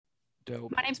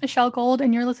Dope. My name's Michelle Gold,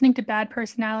 and you're listening to Bad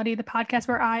Personality, the podcast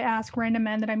where I ask random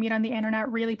men that I meet on the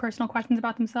internet really personal questions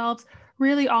about themselves,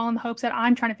 really all in the hopes that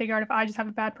I'm trying to figure out if I just have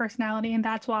a bad personality, and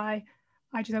that's why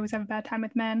I just always have a bad time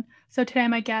with men. So today,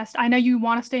 my guest, I know you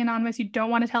want to stay anonymous, you don't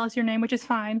want to tell us your name, which is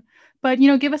fine, but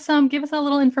give us a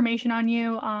little information on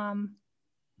you,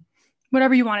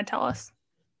 whatever you want to tell us.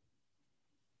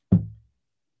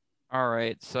 All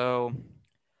right. So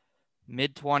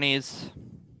mid-20s,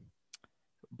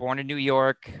 born in New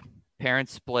York,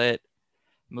 parents split,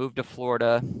 moved to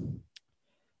Florida,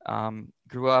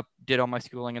 grew up, did all my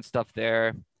schooling and stuff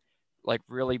there, like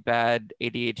really bad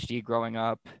ADHD growing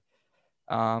up.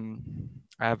 I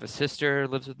have a sister who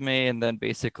lives with me, and then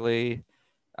basically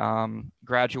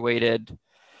graduated,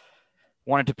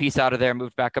 wanted to piece out of there,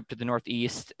 moved back up to the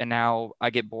Northeast, and now I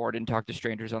get bored and talk to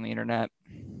strangers on the internet.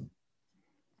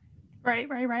 Right.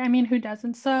 I mean, who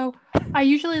doesn't? So I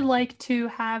usually like to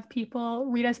have people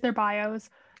read us their bios.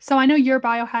 So I know your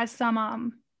bio has some,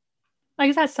 I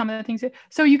guess has some of the things.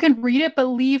 So you can read it, but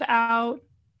leave out,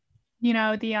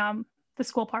 the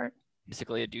school part.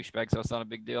 Basically a douchebag, so it's not a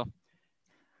big deal.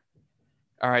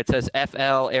 All right, it says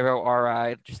FL arrow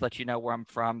RI. Just let you know where I'm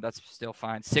from. That's still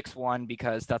fine. 6'1",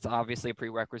 because that's obviously a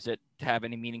prerequisite to have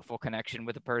any meaningful connection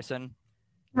with a person.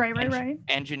 Right.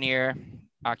 Engineer,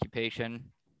 occupation.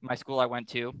 My school I went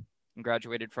to and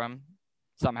graduated from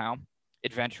somehow.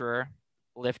 Adventurer,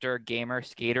 lifter, gamer,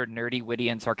 skater, nerdy, witty,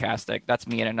 and sarcastic. That's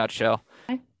me in a nutshell.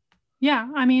 Yeah,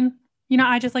 I mean,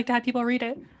 I just like to have people read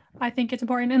it. I think it's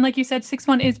important. And like you said,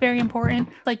 6'1" is very important.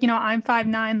 Like, I'm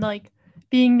 5'9", like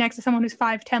being next to someone who's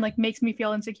 5'10", like makes me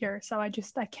feel insecure. So I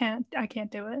can't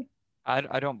do it.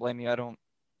 I don't blame you. I don't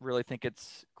really think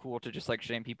it's cool to just like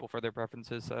shame people for their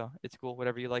preferences. So it's cool.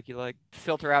 Whatever you like, you like.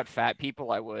 Filter out fat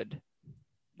people, I would.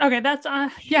 Okay, that's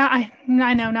yeah, I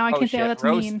know now. I can't say how that's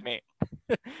roast mean. Me.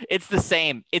 It's the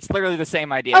same. It's literally the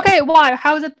same idea. Okay, why?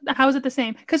 How is it the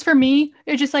same? Because for me,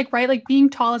 it's just like like being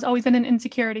tall has always been an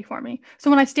insecurity for me. So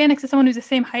when I stand next to someone who's the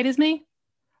same height as me,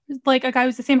 like a guy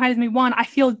who's the same height as me, I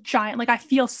feel giant. Like I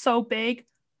feel so big,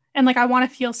 and like I want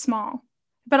to feel small,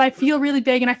 but I feel really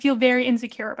big, and I feel very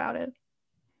insecure about it.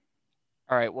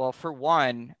 All right. Well, for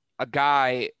one, a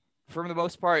guy, for the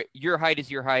most part, your height is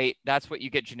your height. That's what you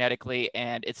get genetically,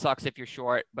 and it sucks if you're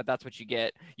short, but that's what you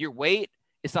get. Your weight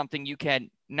is something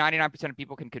 99% of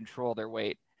people can control their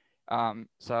weight.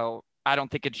 So I don't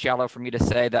think it's shallow for me to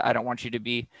say that I don't want you to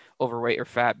be overweight or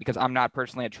fat, because I'm not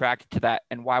personally attracted to that.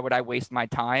 And why would I waste my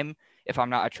time if I'm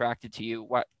not attracted to you?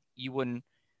 What you wouldn't,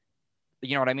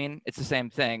 you know what I mean? It's the same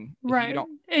thing. Right.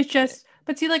 It's just,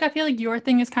 but see, like, I feel like your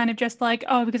thing is kind of just like,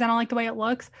 oh, because I don't like the way it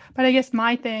looks. But I guess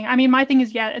my thing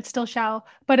is, yeah, it's still shallow,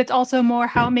 but it's also more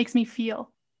how it makes me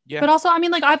feel. Yeah. But also,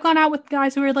 like, I've gone out with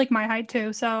guys who are like my height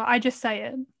too. So I just say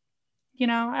it,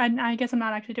 and I guess I'm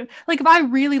not actually doing, like, if I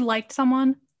really liked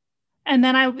someone and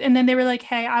then they were like,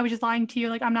 hey, I was just lying to you.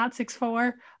 Like, I'm not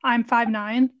 6'4", I'm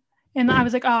 5'9". And I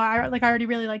was like, oh, I already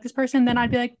really like this person. Then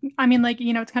I'd be like,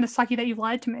 it's kind of sucky that you've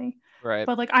lied to me. Right.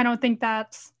 But like, I don't think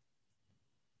that's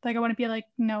like, I wouldn't be like,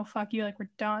 no, fuck you. Like, we're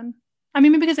done. I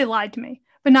mean, maybe because they lied to me,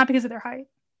 but not because of their height.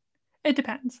 It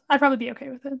depends. I'd probably be okay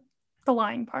with it. The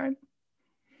lying part.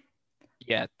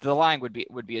 Yeah. The lying would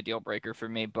be a deal breaker for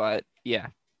me, but yeah,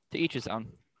 to each his own.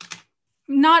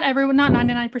 Not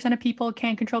 99% of people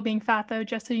can control being fat, though,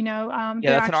 just so you know.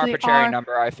 Yeah, that's an arbitrary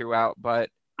number I threw out, but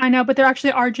I know, but there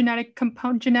actually are genetic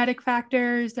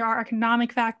factors. There are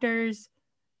economic factors.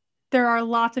 There are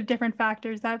lots of different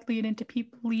factors that lead to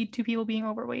people being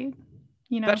overweight.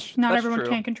 Not everyone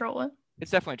can control it.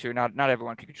 It's definitely true. Not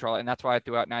everyone can control it, and that's why I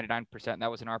threw out 99%. That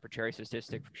was an arbitrary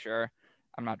statistic for sure.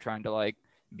 I'm not trying to like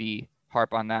be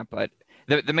harp on that, but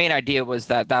the main idea was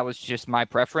that was just my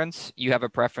preference. You have a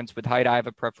preference with height. I have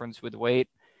a preference with weight.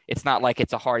 It's not like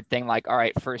it's a hard thing. Like, all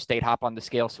right, first date, hop on the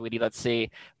scale, sweetie. Let's see.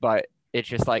 But it's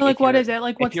just like, what is it?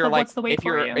 Like, what's the weight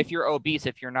for you? If you're obese,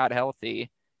 if you're not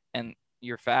healthy, and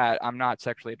you're fat, I'm not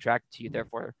sexually attracted to you.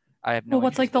 Therefore, I have no. Well,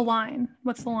 what's like the line?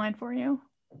 What's the line for you?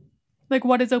 Like,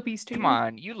 what is obese to you? Come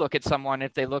on, you look at someone,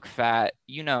 if they look fat,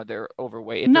 they're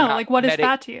overweight. No, like, what is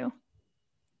fat to you?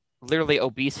 Literally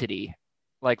obesity.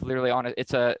 Like, literally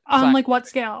it's a... On like what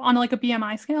scale? On like a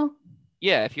BMI scale?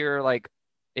 Yeah, if you're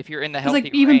in the healthy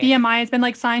like even range. BMI has been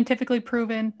like scientifically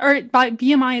proven, or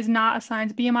BMI is not a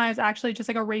science. BMI is actually just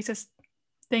like a racist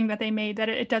thing that they made, that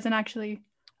it doesn't actually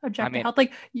object to health.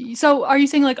 Like, so are you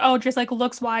saying like, oh, just like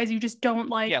looks wise, you just don't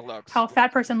like how a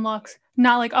fat person looks?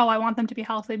 Not like, oh, I want them to be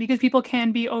healthy, because people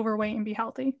can be overweight and be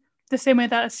healthy the same way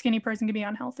that a skinny person can be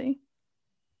unhealthy.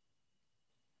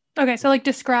 Okay, so like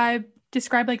describe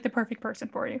like the perfect person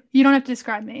for you. You don't have to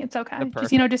describe me. It's okay.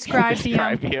 Just describe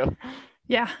you.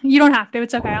 Yeah, you don't have to.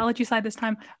 It's okay. I'll let you slide this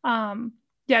time.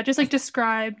 Yeah, just like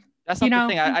describe, That's not the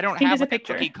thing. I don't paint have us a like a picture.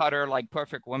 cookie cutter like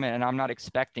perfect woman, and I'm not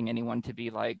expecting anyone to be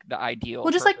like the ideal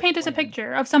Well, just like perfect paint us a woman.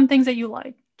 picture of some things that you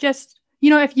like. Just,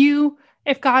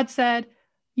 if God said,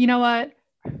 you know what,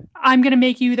 I'm gonna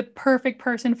make you the perfect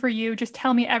person for you, just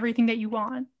tell me everything that you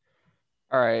want.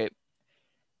 All right.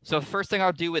 So the first thing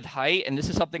I'll do with height, and this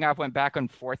is something I've went back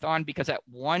and forth on because at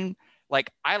one,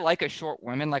 like I like a short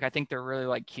women, like I think they're really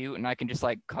like cute and I can just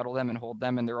like cuddle them and hold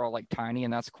them and they're all like tiny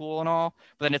and that's cool and all.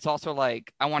 But then it's also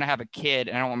like I want to have a kid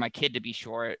and I don't want my kid to be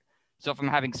short. So if I'm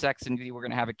having sex and we're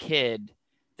gonna have a kid,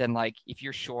 then like if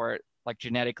you're short, like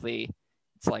genetically,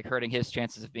 it's like hurting his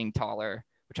chances of being taller,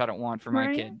 which I don't want for my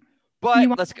Right? kid. You But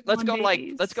want let's blonde go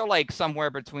like let's babies. go like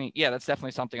somewhere between. Yeah, that's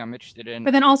definitely something I'm interested in.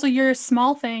 But then also your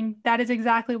small thing, that is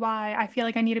exactly why I feel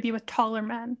like I need to be with taller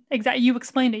men. Exactly. You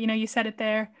explained it, you said it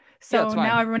there. Yeah, that's So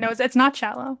now fine. everyone knows it's not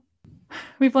shallow.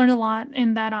 We've learned a lot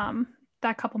in that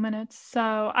couple minutes.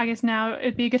 So I guess now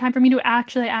it'd be a good time for me to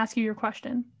actually ask you your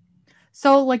question.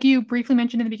 So like you briefly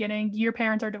mentioned in the beginning, your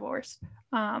parents are divorced.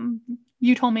 Um,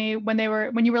 you told me when you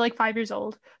were like 5 years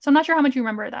old. So I'm not sure how much you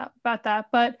remember about that,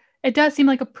 but it does seem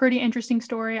like a pretty interesting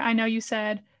story. I know you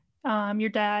said your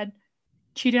dad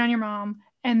cheated on your mom,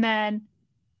 and then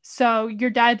so your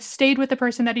dad stayed with the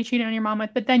person that he cheated on your mom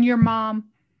with, but then your mom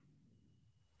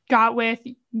got with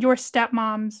your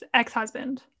stepmom's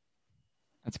ex-husband.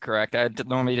 That's correct. I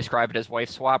normally describe it as wife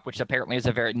swap, which apparently is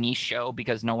a very niche show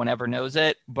because no one ever knows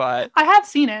it. But I have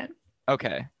seen it,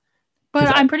 okay, but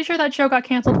because I I'm pretty sure that show got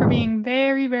canceled for being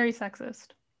very, very sexist.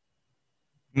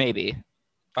 maybe,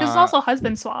 Because it's uh, also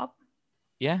husband swap,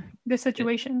 yeah, this it,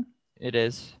 situation. it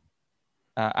is.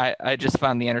 I just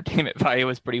found the entertainment value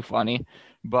was pretty funny,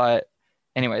 but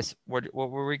anyways, what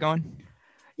were we going?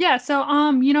 Yeah, so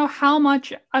how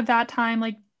much of that time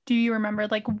like do you remember?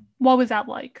 Like what was that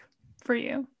like for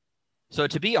you? So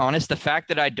to be honest, the fact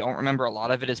that I don't remember a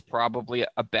lot of it is probably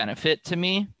a benefit to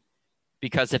me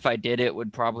because if I did, it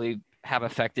would probably have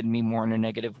affected me more in a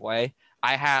negative way.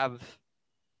 I have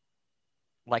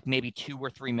like maybe two or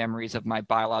three memories of my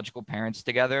biological parents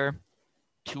together.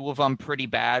 Two of them pretty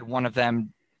bad. One of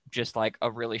them just like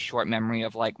a really short memory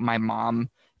of like my mom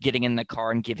getting in the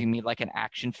car and giving me like an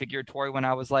action figure toy when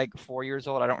I was like 4 years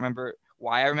old. I don't remember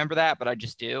why I remember that, but I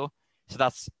just do. So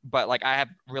but like I have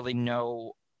really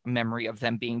no memory of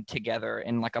them being together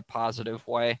in like a positive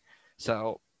way.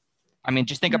 So, I mean,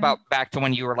 just think Hmm. about back to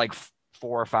when you were like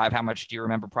 4 or 5. How much do you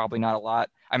remember? Probably not a lot.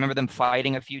 I remember them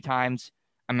fighting a few times.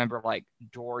 I remember like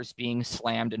doors being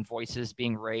slammed and voices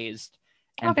being raised.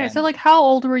 And Okay, so then like how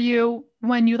old were you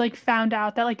when you like found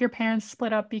out that like your parents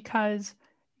split up because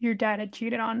your dad had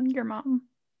cheated on your mom?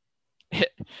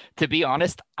 to be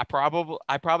honest, I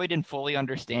probably didn't fully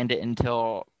understand it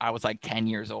until I was like 10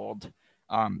 years old.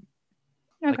 Um,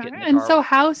 like Okay. getting the And car. so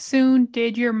how soon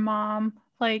did your mom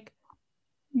like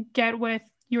get with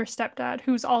your stepdad,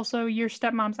 who's also your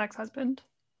stepmom's ex-husband?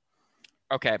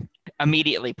 Okay,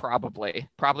 immediately, probably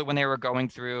when they were going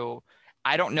through.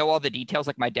 I don't know all the details.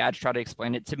 Like my dad's tried to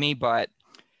explain it to me, but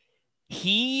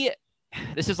he,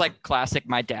 this is like classic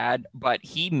my dad, but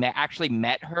actually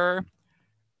met her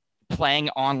playing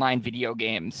online video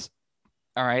games.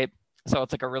 All right. So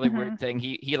it's like a really Hmm. weird thing.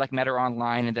 He like met her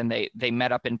online and then they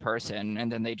met up in person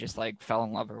and then they just like fell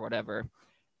in love or whatever.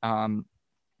 Um,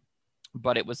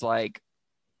 but it was like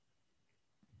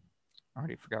I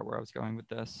already forgot where I was going with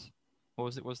this. What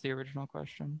was it? Was the original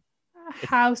question?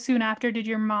 It's How soon after did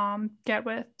your mom get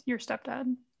with your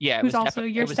stepdad, yeah, it who's was also definitely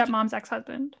your stepmom's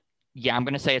ex-husband? yeah, I'm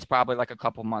gonna say it's probably like a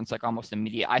couple months, like almost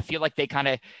immediate. I feel like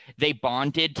they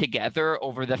bonded together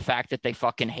over the fact that they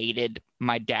fucking hated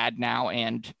my dad now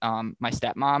and my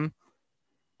stepmom.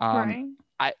 Um, Right.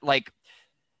 I like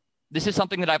this is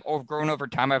something that I've grown over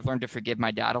time. I've learned to forgive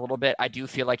my dad a little bit. I do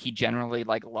feel like he generally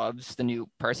like loves the new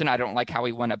person. I don't like how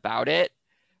he went about it,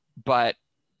 but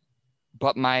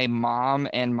my mom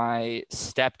and my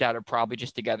stepdad are probably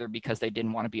just together because they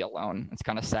didn't want to be alone. It's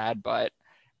kind of sad, but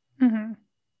Hmm.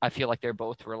 I feel like they're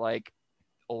both were like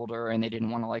older and they didn't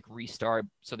want to like restart,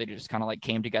 so they just kind of like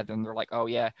came together and they're like, "Oh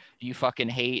yeah, do you fucking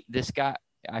hate this guy?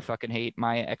 I fucking hate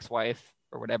my ex-wife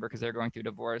or whatever because they're going through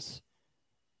divorce."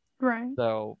 Right.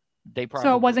 So they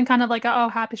So it probably wasn't kind of like a oh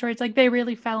happy story. It's like they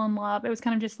really fell in love. It was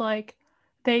kind of just like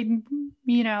they,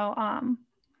 you know,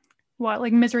 what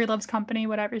like misery loves company,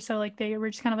 whatever. So like they were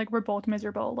just kind of like we're both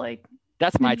miserable. Like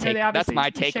that's and my they take. That's obviously my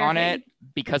take share on it hate.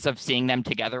 because of seeing them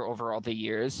together over all the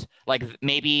years. Like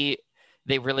maybe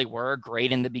they really were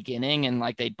great in the beginning and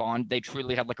like they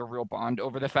truly had like a real bond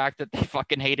over the fact that they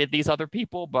fucking hated these other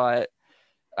people, but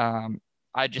um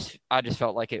I just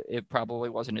felt like it probably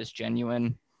wasn't as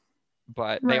genuine.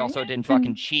 but they Right. also didn't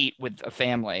fucking cheat with a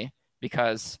family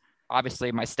because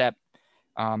obviously my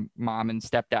mom and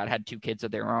stepdad had 2 kids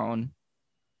of their own,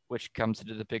 which comes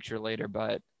into the picture later.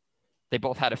 But they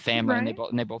both had a family, and Right.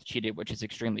 they both cheated, which is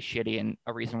extremely shitty and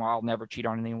a reason why I'll never cheat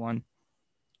on anyone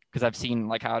because I've seen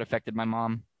like how it affected my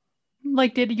mom.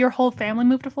 Like, did your whole family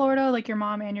move to Florida? Like your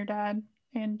mom and your dad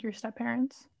and your step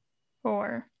parents?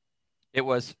 Or It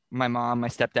was my mom, my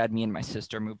stepdad, me, and my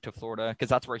sister moved to Florida because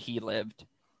that's where he lived.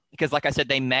 Because, like I said,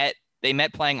 they met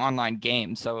playing online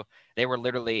games, so they were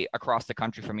literally across the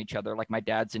country from each other. Like my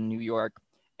dad's in New York,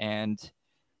 and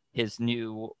his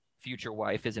new future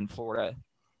wife is in Florida.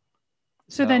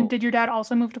 so then So did your dad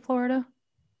also move to Florida?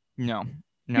 no,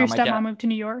 no, Your my dad. stepmom moved to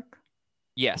New York?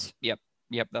 Yes, yep,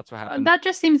 that's what happened. That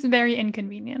just seems very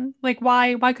inconvenient. Like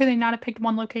why could they not have picked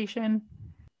one location?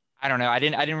 I don't know. I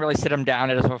didn't really sit him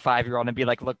down as a 5-year-old and be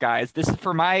like, look, guys, this is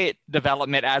for my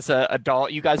development as an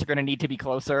adult. You guys are going to need to be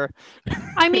closer.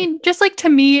 I mean, just like to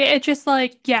me, it's just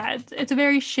like, yeah, it's a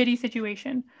very shitty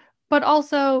situation. But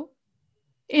also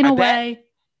in I a bet. way,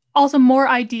 also more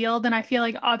ideal than I feel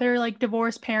like other like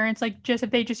divorced parents, like just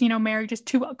if they just, marry just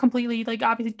two completely like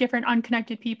obviously different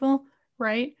unconnected people,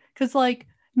 right? Because like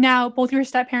now both your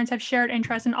step parents have shared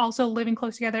interests in also living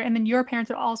close together, and then your parents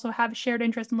would also have shared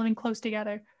interest in living close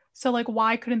together. So like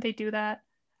why couldn't they do that?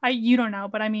 You don't know,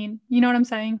 but I mean, you know what I'm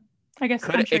saying? I guess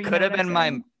Could I'm sure it you know could what have I'm been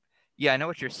my saying. Yeah, I know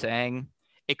what you're saying.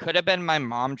 It could have been my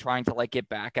mom trying to like get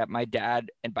back at my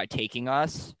dad and by taking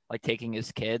us, like taking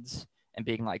his kids and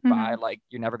being like, bye, Mm-hmm. like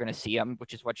you're never gonna see him,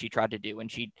 which is what she tried to do.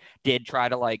 And she did try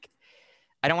to like,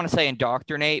 I don't want to say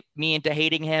indoctrinate me into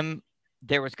hating him.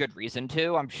 There was good reason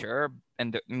to, I'm sure.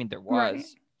 And I mean there Right.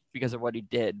 was because of what he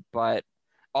did, but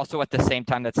also at the same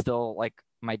time that's still like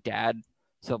my dad.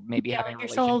 So maybe Yeah, having a like you're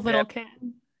still a little relationship. kid.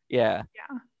 Yeah.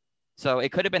 Yeah. So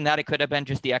it could have been that. It could have been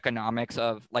just the economics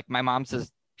of like my mom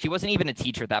says she wasn't even a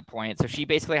teacher at that point. So she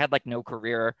basically had like no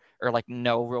career or like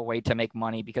no real way to make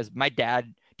money because my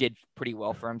dad did pretty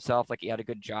well for himself. Like he had a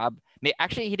good job.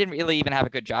 Actually, he didn't really even have a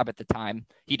good job at the time.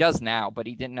 He does now, but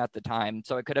he didn't at the time.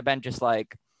 So it could have been just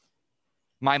like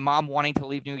my mom wanting to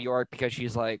leave New York because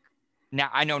she's like, now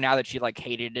I know now that she like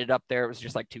hated it up there. It was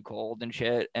just like too cold and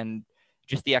shit. And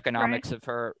just the Right. economics of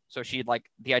her. So she like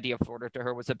the idea of Florida to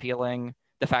her was appealing.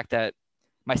 The fact that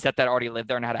my stepdad already lived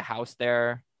there and had a house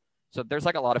there. So there's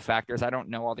like a lot of factors. I don't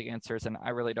know all the answers and I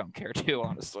really don't care to,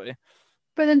 honestly.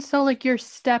 But then so like your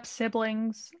step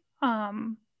siblings,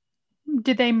 um,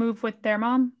 did they move with their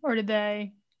mom or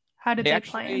how did They they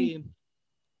plan?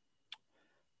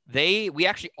 actually we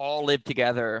actually all lived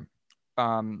together.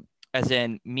 Um, as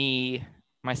in me,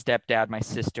 my stepdad, my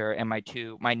sister, and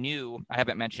my new I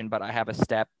haven't mentioned, but I have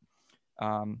a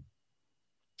um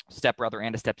stepbrother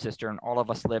and a stepsister, and all of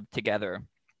us lived together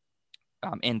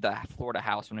in the Florida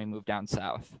house when we moved down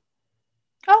south.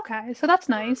 Okay, so that's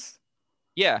nice.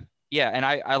 Yeah, yeah, and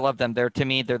I love them. To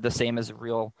me, they're the same as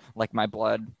real, like my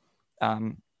blood.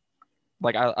 Um,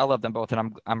 like I love them both,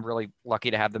 and I'm really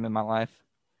lucky to have them in my life.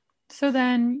 So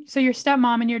your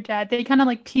stepmom and your dad, they kind of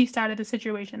like pieced out of the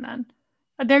situation then.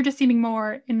 They're just seeming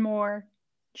more and more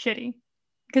shitty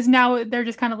because now they're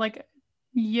just kind of like,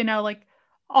 like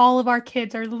all of our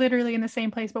kids are literally in the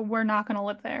same place, but we're not going to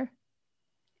live there.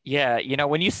 Yeah,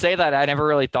 when you say that, I never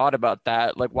really thought about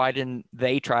that. Like, why didn't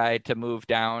they try to move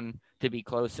down to be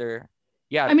closer?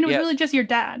 Yeah, I mean, it was yeah, really just your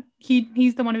dad.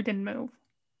 He's the one who didn't move.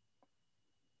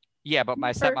 yeah. But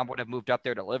my Or stepmom would have moved up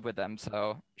there to live with them,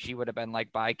 so she would have been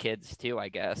like, "Bye, kids," too, I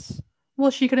guess.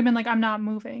 well, she could have been like, I'm not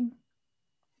moving.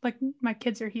 Like my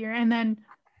kids are here, and then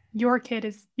your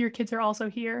kids are also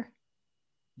here.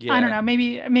 I don't Yeah, know.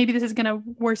 Maybe this is gonna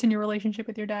worsen your relationship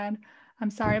with your dad.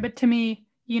 I'm sorry, but to me,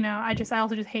 I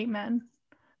also just hate men.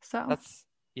 So that's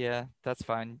that's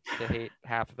fine to hate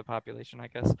half of the population, I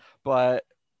guess. But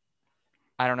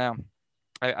I don't know.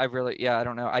 I really, yeah, I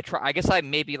don't know. I guess I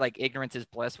maybe like ignorance is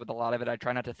bliss with a lot of it. I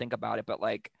try not to think about it, but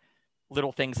like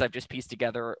little things I've just pieced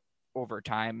together over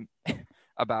time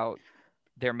about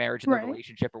their marriage and their right,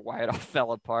 relationship or why it all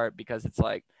fell apart because it's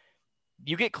like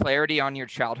you get clarity on your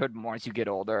childhood more as you get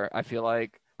older. I feel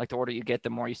like the older you get, the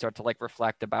more you start to like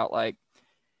reflect about like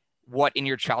what in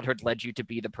your childhood led you to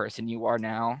be the person you are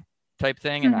now type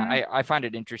thing. And mm-hmm. I find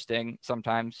it interesting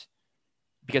sometimes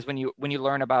because when you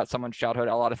learn about someone's childhood,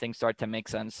 a lot of things start to make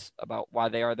sense about why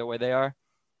they are the way they are.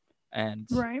 And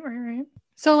Right.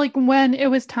 So like when it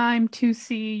was time to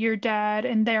see your dad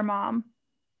and their mom,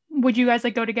 would you guys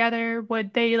like go together?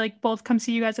 Would they like both come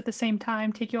see you guys at the same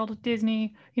time, take you all to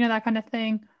Disney, that kind of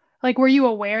thing? Like, were you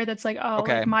aware that's like, oh,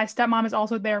 okay, like my stepmom is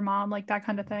also their mom, like that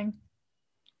kind of thing?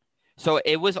 so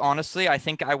it was honestly, I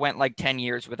think I went like 10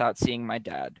 years without seeing my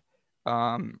dad,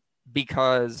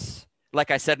 because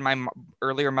like I said,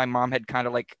 earlier, my mom had kind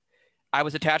of like, I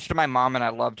was attached to my mom and I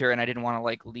loved her and I didn't want to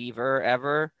like leave her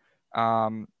ever.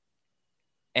 Um,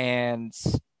 and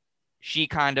she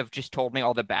kind of just told me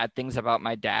all the bad things about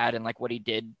my dad and like what he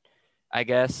did, I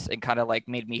guess, and kind of like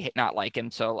made me not like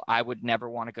him. So I would never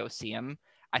want to go see him.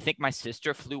 I think my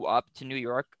sister flew up to New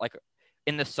York like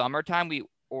in the summertime.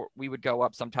 We would go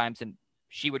up sometimes and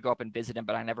she would go up and visit him,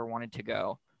 but I never wanted to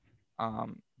go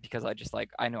because I just like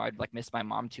I know I'd like miss my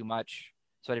mom too much,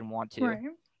 so I didn't want to. Right.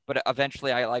 But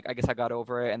eventually, I guess I got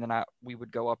over it, and then we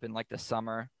would go up in like the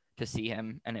summer to see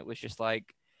him, and it was just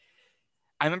like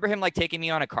I remember him like taking me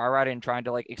on a car ride and trying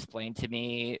to like explain to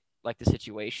me like the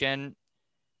situation.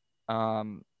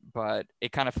 But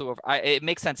it kind of flew over. It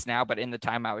makes sense now, but in the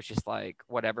time I was just like,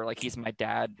 whatever. Like he's my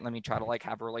dad. Let me try to like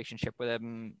have a relationship with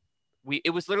him. It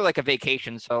was literally like a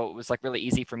vacation, so it was like really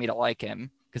easy for me to like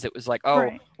him because it was like,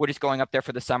 oh, Right. we're just going up there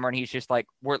for the summer, and he's just like,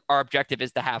 our objective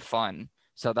is to have fun.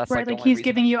 So that's Right. like the Like only he's reason.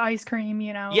 giving you ice cream,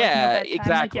 like no Yeah,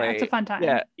 bedtime. Like, yeah, it's a exactly. fun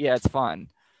Yeah, time. yeah, it's fun.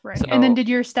 Right. And then So did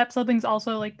your step siblings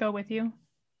also like go with you?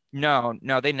 no,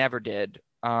 no, they never did.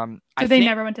 I So they think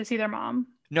never went to see their mom.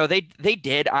 no, they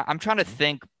did. I'm trying to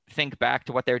think back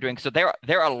to what they were doing. So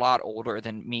they're a lot older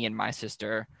than me and my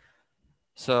sister.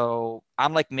 So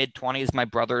I'm like mid 20s. My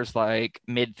brother's like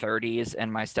mid 30s,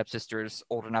 and my stepsister's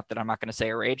old enough that I'm not going to say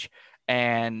her age.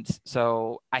 And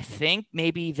so I think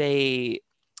maybe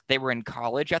they were in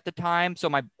college at the time. So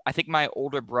I think my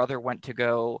older brother went to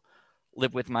go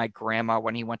live with my grandma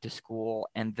when he went to school,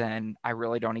 and then I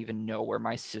really don't even know where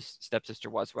my stepsister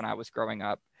was when I was growing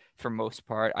up. For most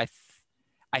part, I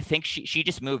think she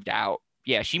just moved out.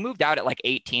 Yeah, she moved out at like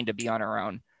 18 to be on her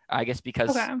own. I guess because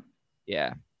Okay.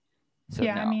 yeah. So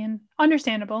Yeah, I no. mean,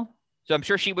 understandable. So I'm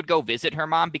sure she would go visit her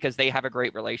mom because they have a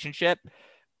great relationship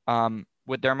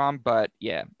with their mom. But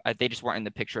yeah, they just weren't in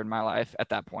the picture in my life at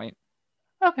that point.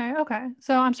 Okay, okay.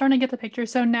 So I'm starting to get the picture.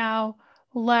 So now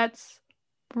let's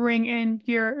bring in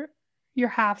your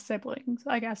half siblings,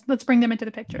 I guess. Let's bring them into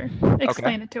the picture. Okay.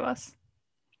 Explain it to us.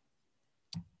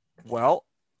 Well,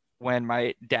 when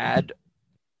my dad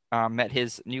met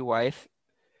his new wife,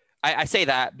 I say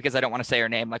that because I don't want to say her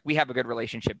name. Like we have a good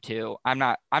relationship too. I'm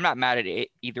not mad at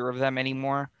either of them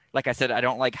anymore. Like I said, I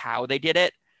don't like how they did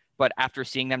it, but after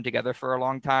seeing them together for a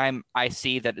long time, I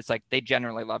see that it's like they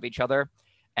generally love each other,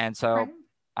 and so Right.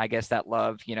 I guess that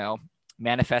love,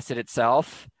 manifested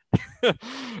itself.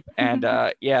 And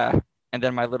yeah, and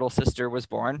then my little sister was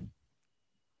born.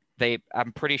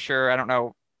 I'm pretty sure, I don't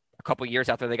know, a couple years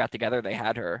after they got together, they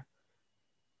had her.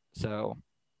 So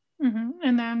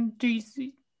And then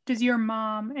does your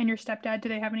mom and your stepdad, do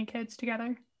they have any kids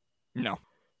together? no.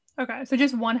 Okay, so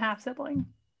just one half sibling.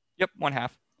 Yep, one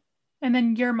half. And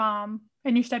then your mom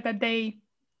and your stepdad, they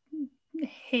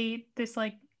hate this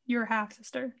like your half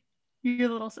sister, your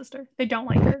little sister. They don't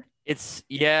like her. It's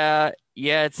yeah,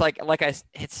 it's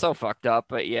it's so fucked up,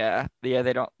 but yeah, they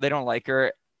don't like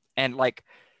her, and like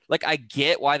I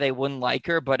get why they wouldn't like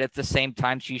her, but at the same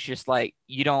time, she's just like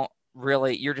you don't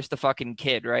really, you're just a fucking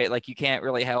kid, right? Like you can't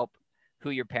really help who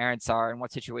your parents are and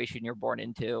what situation you're born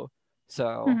into.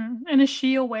 So And is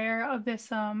she aware of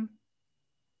this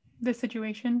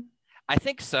situation? I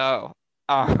think so.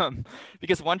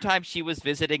 Because one time she was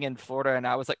visiting in Florida and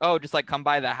I was like, oh, just like come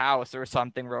by the house or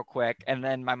something real quick. And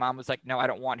then my mom was like, no, I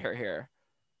don't want her here.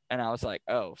 And I was like,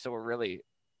 oh, so we're really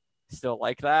still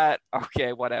like that?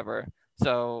 Okay, whatever.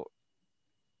 So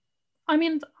I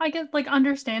mean, I guess like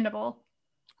understandable,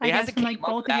 I it guess, hasn't from came like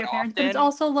up both of that your parents, but it's often.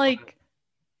 also But like,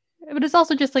 but it's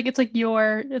also just like it's like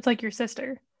your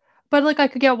sister. But like I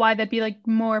could get why that'd be like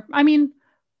more. I mean,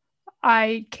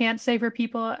 I can't say for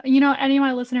people, any of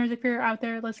my listeners, if you're out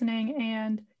there listening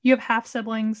and you have half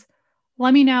siblings,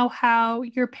 let me know how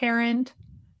your parent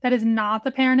that is not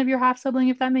the parent of your half sibling,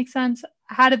 if that makes sense.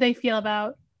 How do they feel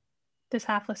about this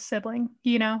halfless sibling?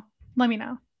 Let me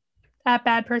know. At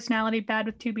bad personality, bad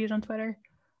with two B's on Twitter.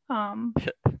 Um,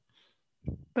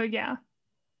 but yeah.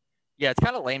 yeah, it's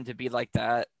kind of lame to be like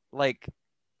that. Like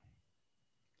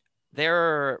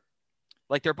they're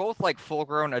they're both like full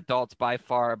grown adults by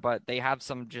far, but they have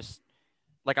some just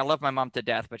like I love my mom to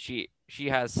death, but she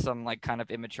has some like kind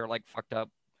of immature, like fucked up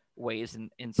ways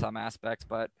in some aspects,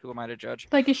 but who am I to judge?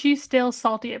 Like, is she still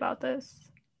salty about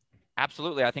this?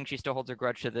 Absolutely. I think she still holds a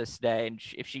grudge to this day. And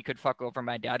if she could fuck over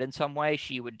my dad in some way,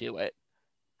 she would do it.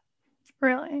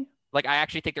 Really? Like, I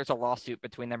actually think there's a lawsuit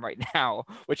between them right now,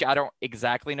 which I don't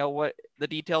exactly know what the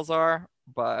details are,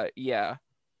 but yeah,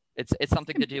 it's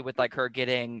something to do with like her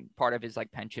getting part of his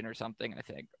like pension or something, I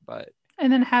think. But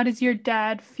And then how does your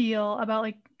dad feel about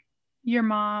like your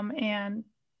mom and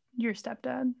your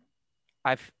stepdad?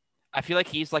 I've I feel like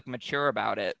he's like mature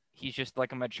about it. he's just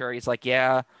like a mature. He's like,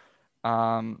 yeah,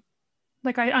 um,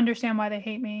 Like I understand why they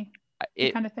hate me,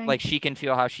 it kind of thing. like she can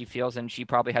feel how she feels, and she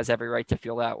probably has every right to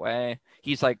feel that way.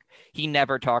 He's like, he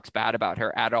never talks bad about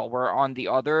her at all. Where on the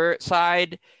other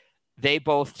side, they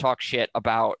both talk shit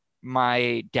about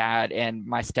my dad and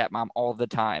my stepmom all the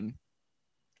time.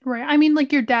 Right. I mean,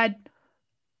 like your dad.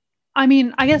 I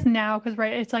mean, I guess now because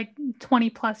right, it's like 20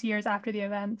 plus years after the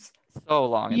events. So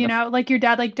long in You the know, like your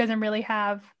dad like doesn't really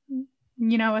have,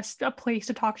 you know, a place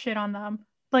to talk shit on them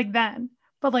like then.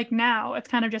 But like now, it's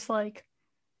kind of just like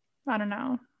I don't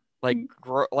know.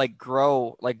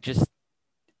 grow like just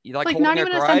you like Like not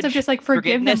holding a even a sense of grudge. just like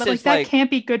forgive them, Forgiveness but like is that like, can't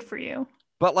be good for you.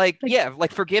 but like Like yeah,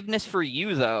 like forgiveness for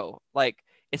you though. Like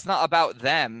it's not about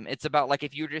them. It's about like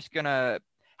if you're just gonna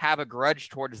have a grudge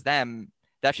towards them,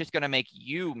 that's just gonna make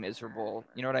you miserable.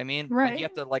 You know what I mean? Like you right.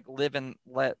 have to like live and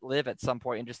let live at some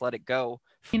point and just let it go.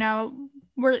 You know,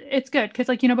 we're it's good because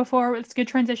like, you know, before it's a good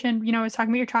transition, you know, I was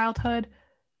talking about your childhood.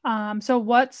 So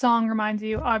what song reminds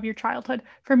you of your childhood?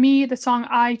 For me, the song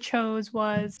I chose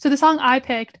was so the song I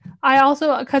picked, I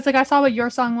also because like I saw what your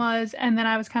song was, and then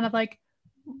I was kind of like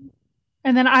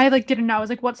and then I like didn't know. I was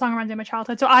like, what song reminds me of my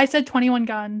childhood? So I said 21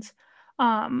 Guns,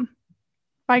 um,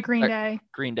 by Green Like, Day.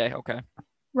 Green Day, okay,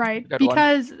 Right. good one.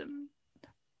 Because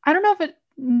I don't know if it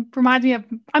reminds me of,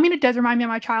 I mean, it does remind me of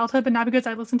my childhood, but not because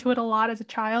I listened to it a lot as a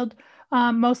child.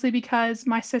 Mostly because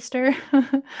my sister,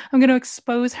 I'm going to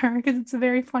expose her because it's a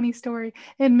very funny story.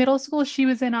 In middle school, she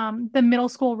was in the middle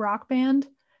school rock band.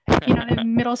 You know,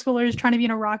 and middle schoolers trying to be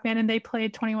in a rock band, and they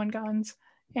played 21 Guns,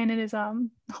 and it is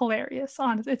hilarious.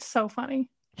 Honestly, it's so funny.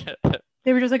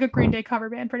 They were just like a Green Day cover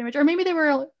band, pretty much, or maybe they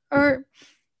were, or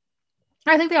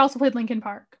I think they also played Linkin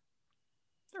Park,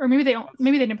 or maybe they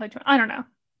didn't play. I don't know.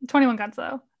 21 Guns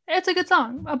though. It's a good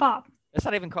song, a bop. That's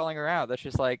not even calling her out. That's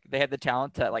just like they had the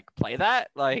talent to like play that.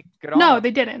 Like good on No, them.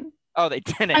 they didn't. Oh, they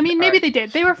didn't. I mean, All maybe right. they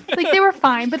did. They were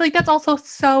fine, but like that's also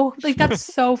so like that's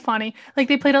so funny. Like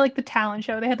they played at like the talent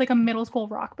show. They had like a middle school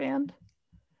rock band.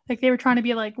 Like they were trying to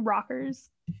be like rockers.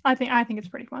 I think it's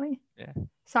pretty funny. Yeah.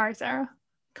 Sorry, Sarah,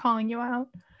 calling you out.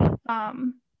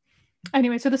 Um.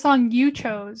 Anyway, so the song you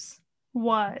chose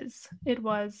was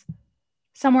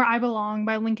 "Somewhere I Belong"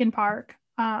 by Linkin Park.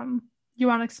 You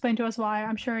want to explain to us why?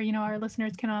 I'm sure you know our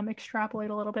listeners can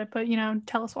extrapolate a little bit, but you know,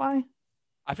 tell us why.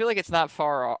 I feel like it's not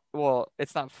far off. Well,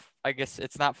 it's not. I guess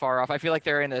it's not far off. I feel like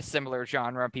they're in a similar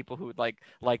genre. People who like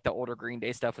the older Green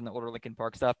Day stuff and the older Linkin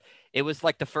Park stuff. It was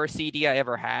like the first CD I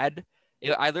ever had.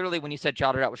 I literally, when you said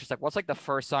childhood, I was just like, what's like the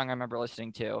first song I remember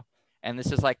listening to? And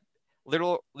this is like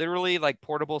literally like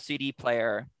portable CD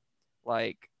player,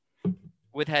 like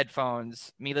with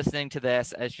headphones. Me listening to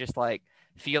this as just like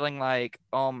feeling like,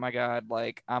 oh my god,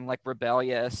 like I'm like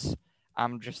rebellious.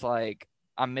 I'm just like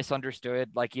I'm misunderstood.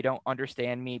 Like you don't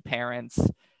understand me, parents.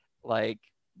 Like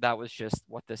that was just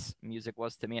what this music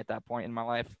was to me at that point in my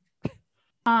life.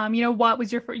 You know, what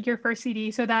was your first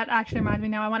CD? So that actually reminds me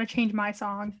now. I want to change my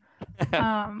song.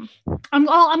 I'm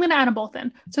gonna add them both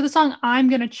in. So the song I'm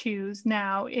gonna choose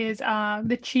now is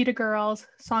the Cheetah Girls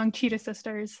song "Cheetah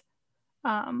Sisters."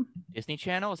 Um, Disney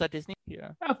Channel? Is that Disney?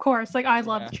 Yeah. of course, like I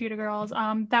love Yeah. the Cheetah Girls.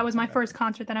 That was my first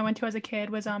concert that I went to as a kid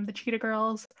was the Cheetah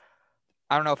Girls.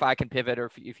 I don't know if I can pivot or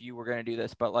if you were going to do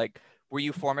this, but like, were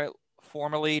you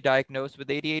formally diagnosed with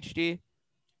ADHD?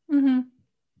 Mm-hmm.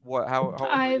 What? How old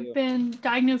were I've you? been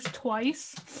diagnosed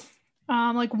twice.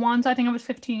 Like once I think I was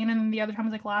 15, and then the other time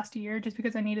was like last year, just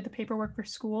because I needed the paperwork for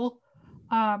school.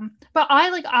 But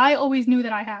I always knew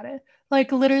that I had it.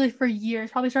 Like literally for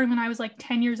years, probably starting when I was like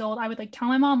 10 years old, I would like tell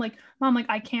my mom, like, Mom, like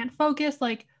I can't focus,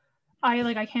 like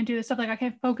I can't do this stuff, like I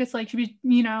can't focus, like should be,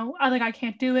 you know, I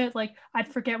can't do it. Like I'd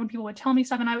forget when people would tell me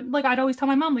stuff, and I'd always tell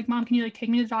my mom, like, Mom, can you like take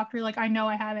me to the doctor? Like I know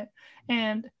I have it.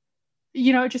 And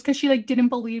you know, just because she like didn't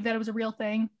believe that it was a real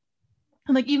thing.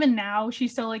 And like even now, she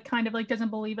still like kind of like doesn't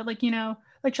believe it. Like, you know,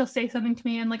 like she'll say something to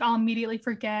me and like I'll immediately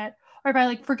forget. Or if I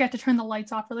like forget to turn the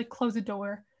lights off or like close the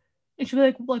door. And she'll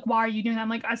be like, why are you doing that? I'm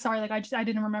like, I'm sorry, like I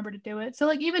didn't remember to do it. So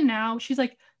like even now she's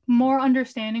like more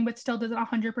understanding, but still doesn't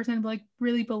 100% like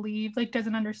really believe, like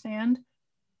doesn't understand.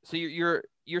 So you're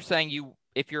saying you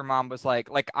if your mom was like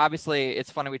obviously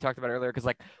it's funny we talked about it earlier because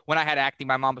like when I had acne,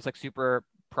 my mom was like super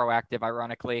proactive,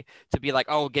 ironically, to be like,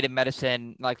 oh, get him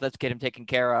medicine, like let's get him taken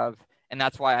care of. And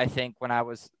that's why I think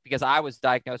because I was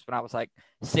diagnosed when I was like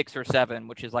 6 or 7,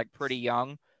 which is like pretty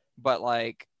young, but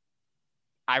like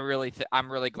I'm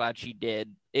really glad she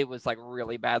did. It was like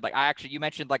really bad. Like you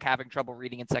mentioned like having trouble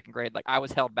reading in second grade. Like I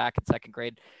was held back in second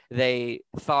grade.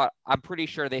 I'm pretty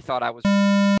sure they thought I was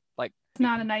like, It's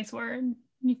not a nice word.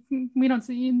 We don't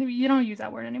see you don't use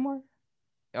that word anymore.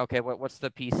 okay, what's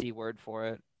the PC word for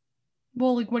it?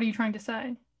 Well, like what are you trying to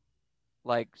say?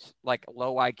 like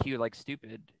low IQ, like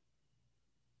stupid.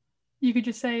 You could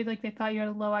just say like they thought you had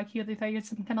a low IQ, they thought you had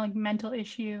some kind of like mental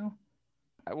issue.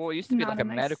 Well, it used to be Not like a a nice,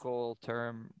 medical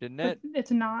term, didn't but it?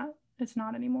 it's not. It's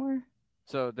not anymore.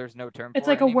 So there's no term It's for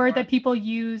like it a word anymore. that people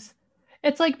use.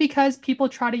 It's like because people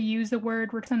try to use the word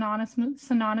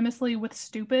synonymously with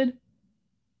stupid,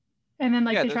 and then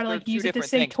like Yeah, they try to there's like two use it to different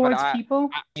say things, but towards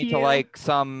people. I To need to you, like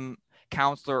some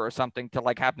counselor or something to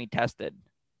like have me tested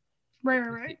right, right,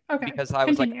 to right. see, Okay, because I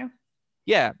was like, continue.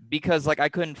 yeah, because like I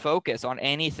couldn't focus on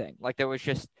anything. Like there was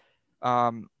just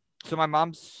um so my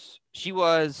mom's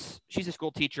she's a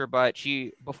school teacher, but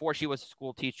she before she was a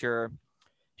school teacher,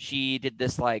 she did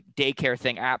this like daycare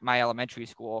thing at my elementary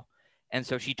school. And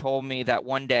so she told me that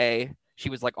one day she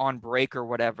was like on break or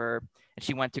whatever, and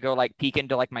she went to go like peek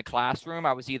into like my classroom.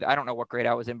 I was either I don't know what grade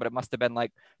I was in, but it must have been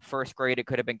like first grade, it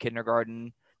could have been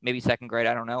kindergarten, maybe second grade,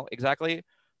 I don't know exactly.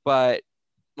 But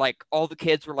like all the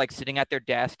kids were like sitting at their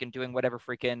desk and doing whatever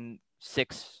freaking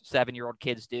 6 7 year old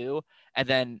kids do. And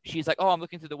then she's like, oh, I'm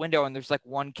looking through the window and there's like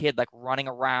one kid like running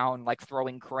around like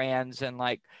throwing crayons and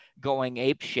like going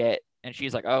ape shit. And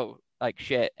she's like, oh, like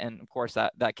shit. And of course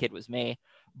that kid was me.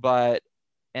 But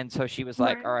and so she was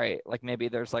like, Right. all right, like maybe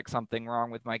there's like something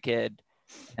wrong with my kid.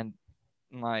 And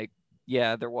like,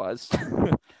 yeah, there was.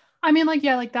 I mean, like,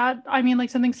 yeah, like that. I mean, like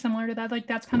something similar to that. Like,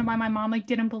 that's kind of why my mom like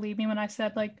didn't believe me when I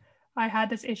said like I had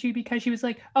this issue because she was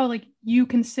like, oh, like you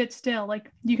can sit still,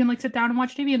 like you can like sit down and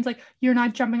watch TV, and it's like you're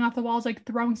not jumping off the walls, like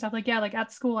throwing stuff. Like, yeah, like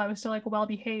at school I was still like well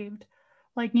behaved,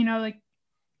 like like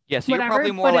Yeah, so you're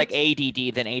probably whatever. more But like it's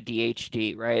ADD than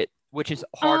ADHD, right? Which is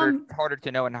um harder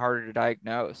to know and harder to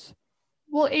diagnose.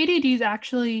 Well, ADD is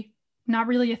actually not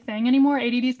really a thing anymore.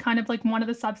 ADD is kind of like one of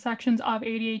the subsections of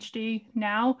ADHD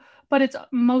now, but it's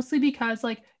mostly because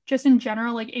like just in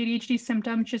general, like ADHD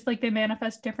symptoms, just like they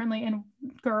manifest differently in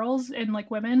girls and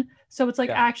like women. So it's like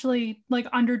Yeah. actually like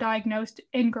underdiagnosed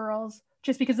in girls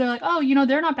just because they're like, oh,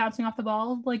 they're not bouncing off the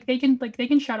ball. Like they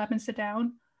can shut up and sit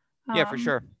down. Yeah, for Um,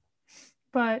 sure.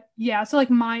 but yeah, so like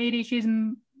my ADHD is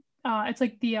it's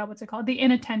like the what's it called? The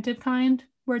inattentive kind,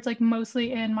 where it's like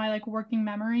mostly in my like working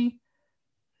memory.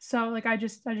 So like I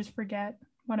just forget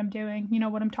what I'm doing,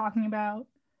 what I'm talking about,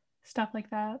 stuff like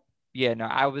that. Yeah, no,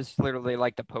 I was literally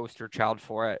like the poster child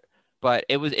for it. But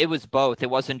it was both. It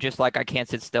wasn't just like I can't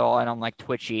sit still and I'm like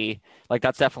twitchy. Like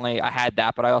that's definitely I had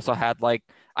that, but I also had like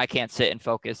I can't sit and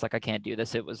focus, like I can't do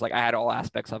this. It was like I had all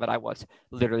aspects of it. I was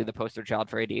literally the poster child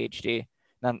for ADHD.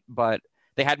 Then but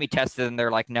they had me tested and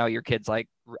they're like, "No, your kid's like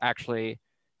actually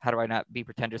how do I not be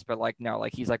pretentious, but like no,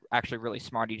 like he's like actually really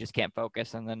smart. He just can't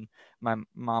focus." And then my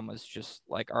mom was just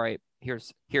like, "All right,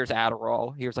 here's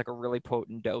Adderall. Here's like a really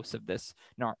potent dose of this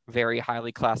very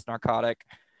highly classed narcotic,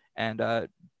 and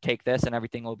take this, and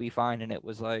everything will be fine." And it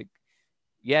was like,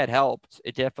 yeah, it helped.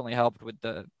 It definitely helped with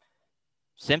the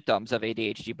symptoms of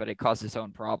ADHD, but it caused its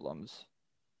own problems.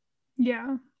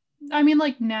 Yeah. I mean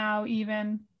like now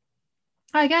even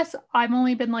I guess I've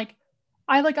only been like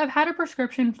I've had a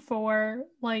prescription for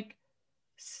like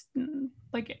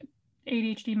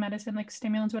ADHD medicine, like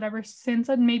stimulants, whatever, since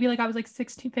maybe like I was like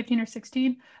 16, 15 or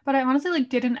 16. But I honestly like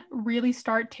didn't really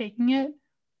start taking it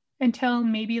until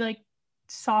maybe like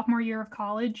sophomore year of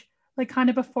college. Like kind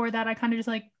of before that, I kind of just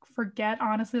like forget,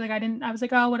 honestly. Like I was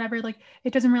like, oh, whatever, like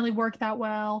it doesn't really work that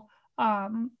well.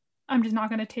 I'm just not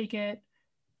gonna take it.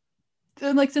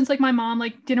 And, like since like my mom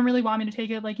like didn't really want me to take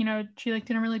it, like she like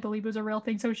didn't really believe it was a real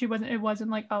thing, so it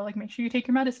wasn't like, oh, like make sure you take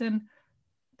your medicine.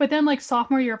 But then like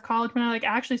sophomore year of college, when I like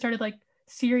actually started like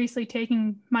seriously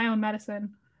taking my own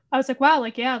medicine, I was like, wow,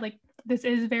 like yeah, like this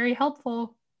is very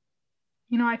helpful.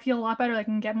 I feel a lot better. Like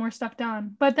I can get more stuff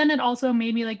done. But then it also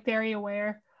made me like very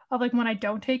aware of like when I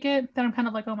don't take it, then I'm kind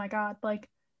of like, oh my God, like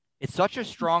It's such a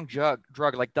strong drug.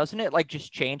 Like, doesn't it like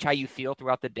just change how you feel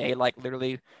throughout the day? Like,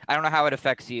 literally, I don't know how it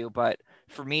affects you, but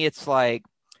for me, it's like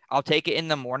I'll take it in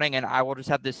the morning and I will just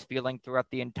have this feeling throughout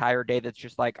the entire day that's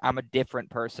just like I'm a different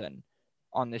person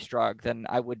on this drug than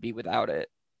I would be without it.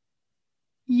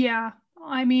 yeah.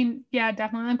 I mean, yeah,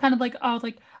 definitely. I'm kind of like, oh,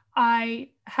 like I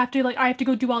have to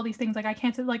go do all these things. Like I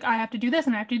can't sit like I have to do this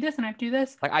and I have to do this and I have to do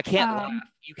this. Like, I can't laugh. Um,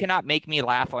 You cannot make me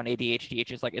laugh on ADHD. It's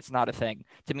just like it's not a thing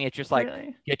to me. It's just like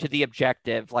really. get to the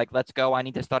objective. Like, let's go. I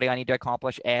need to study. I need to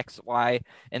accomplish X, Y,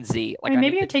 and Z. I Like, mean, I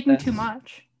maybe need to you're do taking too this.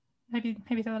 much. Have you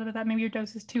thought about that? Maybe your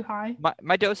dose is too high.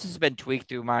 My dose has been tweaked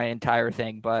through my entire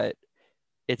thing, but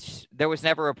there was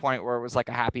never a point where it was like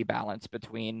a happy balance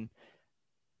between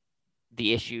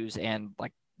the issues and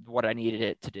like what I needed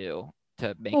it to do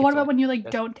to make Well, what its about own when you like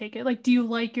purpose. don't take it? Like, do you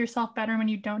like yourself better when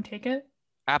you don't take it?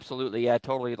 Absolutely, yeah, it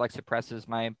totally like suppresses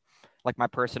my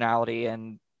personality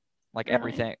and like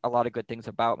Really? everything, a lot of good things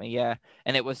about me, yeah.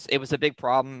 And it was a big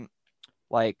problem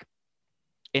Like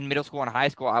in middle school and high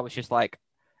school, I was just like,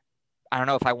 I don't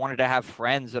know, if I wanted to have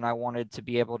friends and I wanted to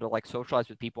be able to like socialize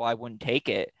with people, I wouldn't take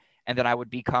it. And then it would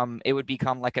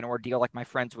become like an ordeal. Like my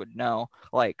friends would know,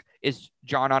 like, is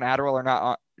John on Adderall or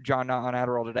not? John not on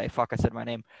Adderall today? Fuck, I said my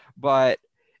name. But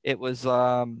it was,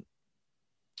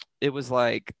 it was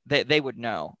like they would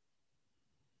know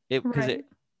it because Right.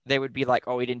 they would be like,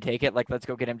 oh, he didn't take it. Like, let's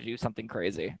go get him to do something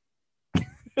crazy.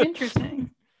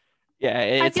 Interesting. Yeah,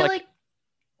 I it's feel like, like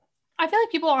I feel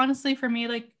like people honestly for me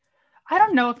like I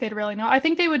don't know if they'd really know. I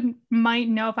think they would might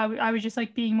know if I was just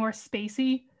like being more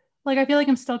spacey. Like I feel like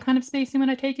I'm still kind of spacey when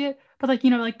I take it, but like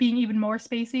like being even more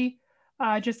spacey.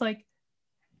 Just like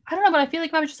I don't know, but I feel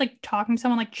like if I was just like talking to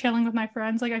someone like chilling with my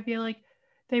friends, like I feel like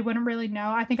they wouldn't really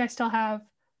know. I think I still have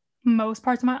most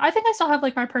parts of my I think I still have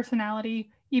like my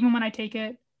personality even when I take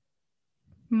it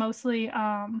mostly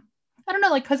I don't know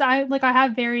like cuz I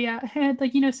have very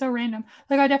like so random.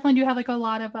 Like I definitely do have like a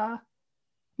lot of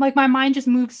like my mind just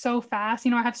moves so fast.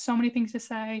 I have so many things to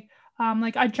say.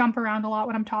 Like I jump around a lot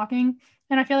when I'm talking,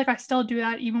 and I feel like I still do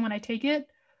that even when I take it.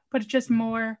 But it's just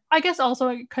more. I guess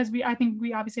also because I think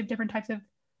we obviously have different types of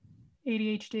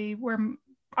ADHD where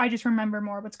I just remember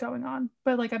more what's going on.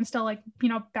 But like I'm still like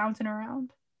bouncing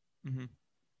around. mhm.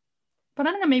 But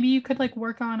I don't know. Maybe you could like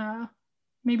work on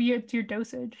maybe it's your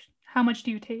dosage. How much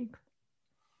do you take?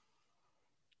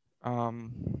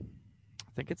 um,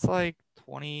 I think it's like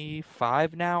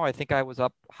 25 now. I think I was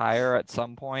up higher at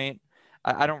some point.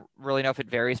 I don't really know if it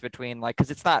varies between like, because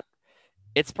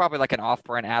it's probably like an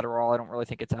off-brand Adderall. I don't really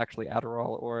think it's actually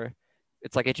Adderall, or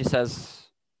it's like it just says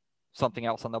something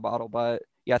else on the bottle. But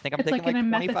yeah, I think I'm It's taking like an like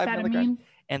 25 milligram methamphetamine.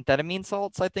 amphetamine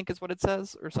salts, I think is what it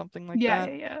says, or something like Yeah,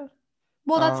 that. yeah, yeah.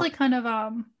 Well, that's Um, like kind of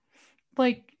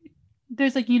like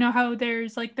there's like how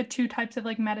there's like the two types of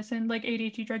like medicine like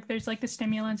ADHD drug. There's like the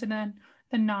stimulants and then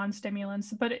the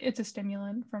non-stimulants, but it's a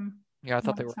stimulant from yeah, I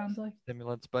thought what they it were sounds like.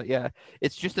 stimulants, but yeah,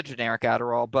 it's just a generic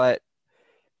Adderall. But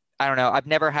I don't know.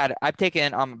 I've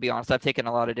taken, I'm gonna be honest, I've taken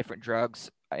a lot of different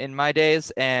drugs in my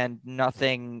days, and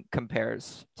nothing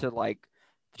compares to like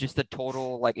just the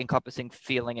total like encompassing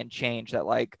feeling and change that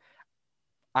like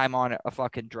I'm on a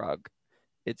fucking drug.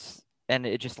 And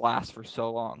it just lasts for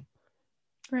so long.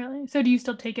 Really? So do you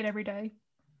still take it every day?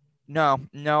 No,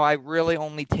 no, I really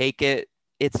only take it.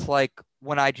 It's like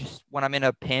when I'm in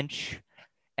a pinch,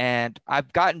 and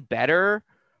I've gotten better,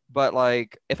 but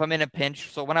like if I'm in a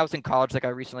pinch, so when I was in college, like I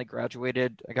recently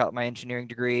graduated, I got my engineering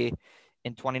degree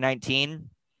in 2019,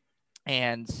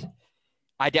 and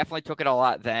I definitely took it a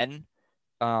lot then.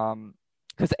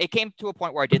 Because it came to a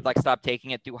point where I did like stop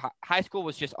taking it through high school.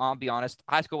 Was just, I'll be honest,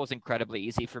 high school was incredibly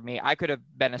easy for me. I could have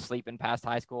been asleep and passed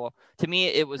high school. To me,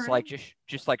 it was like Right.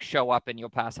 just like show up and you'll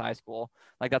pass high school.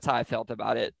 Like that's how I felt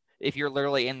about it. If you're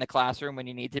literally in the classroom when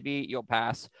you need to be, you'll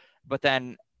pass. But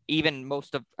then even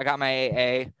I got my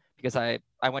AA because I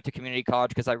went to community college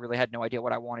because I really had no idea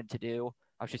what I wanted to do.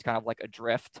 I was just kind of like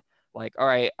adrift. Like, all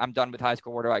right, I'm done with high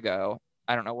school. Where do I go?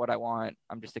 I don't know what I want.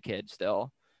 I'm just a kid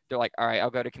still. They're like, all right, I'll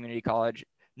go to community college.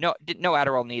 No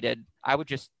Adderall needed. I would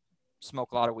just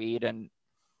smoke a lot of weed, and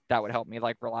that would help me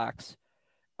like relax.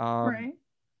 Um, Right.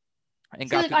 and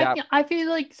See, got like through that. I feel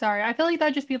like sorry, I feel like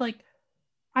that'd just be like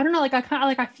I don't know, like I kind of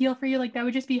like I feel for you, like that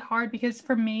would just be hard because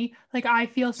for me, like I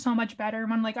feel so much better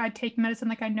when like I take medicine,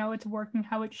 like I know it's working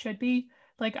how it should be.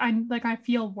 I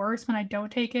feel worse when I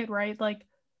don't take it, right? Like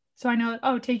so I know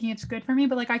oh taking it's good for me,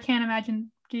 but like I can't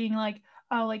imagine being like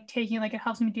oh like taking like it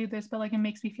helps me do this, but like it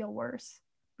makes me feel worse.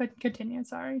 But continue,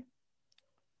 sorry.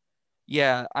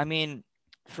 Yeah, I mean,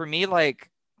 for me, like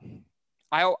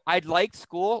I liked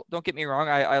school. Don't get me wrong.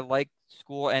 I liked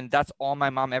school, and that's all my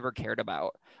mom ever cared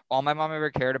about. All my mom ever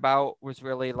cared about was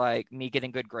really like me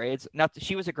getting good grades. Not that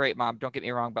she was a great mom, don't get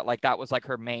me wrong, but like that was like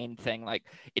her main thing. Like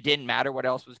it didn't matter what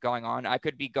else was going on. I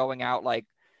could be going out like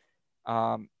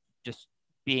um just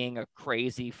being a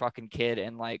crazy fucking kid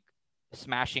and like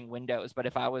smashing windows, but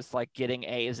if I was like getting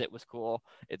A's, it was cool.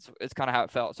 It's kind of how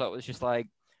it felt. So it was just like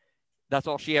that's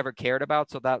all she ever cared about.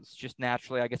 So that's just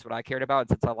naturally, I guess, what I cared about. And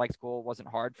since I like school, it wasn't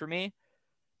hard for me.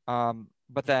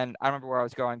 But then I remember where I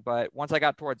was going. But once I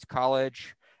got towards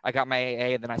college, I got my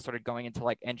AA, and then I started going into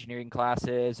like engineering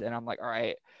classes. And I'm like, all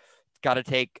right, got to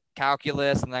take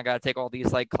calculus, and then I got to take all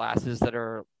these like classes that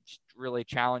are really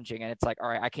challenging. And it's like, all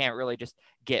right, I can't really just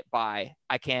get by.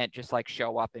 I can't just like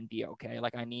show up and be okay.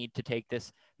 Like I need to take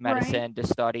this Right. medicine to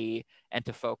study and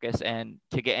to focus and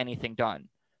to get anything done.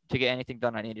 To get anything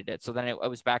done, I needed it. So then it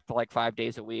was back to like 5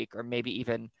 days a week, or maybe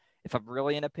even if I'm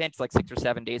really in a pinch, like 6 or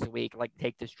 7 days a week, like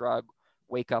take this drug,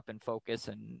 wake up and focus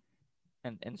and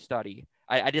study.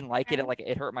 I didn't like it. Right.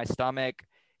 It hurt my stomach.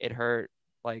 It hurt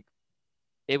like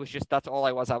it was just, that's all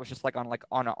I was. I was just like on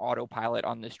an autopilot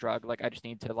on this drug. Like I just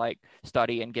need to like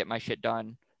study and get my shit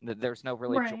done. There's no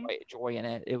really Right. joy in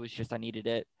it. It was just I needed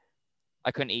it.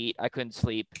 I couldn't eat, I couldn't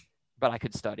sleep, but I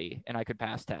could study and I could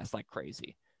pass tests like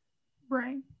crazy.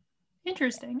 Right.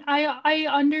 Interesting. I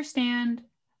understand.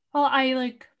 Well, I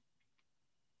like,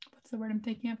 what's the word I'm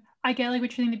thinking of? I get like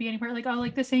what you're thinking to be anywhere. Like, oh,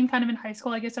 like the same kind of in high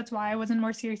school. I guess that's why I wasn't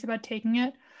more serious about taking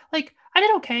it. Like, I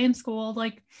did okay in school.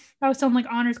 Like, I was still in like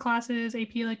honors classes,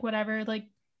 AP, like whatever, like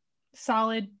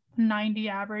solid 90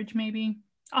 average, maybe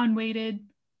unweighted,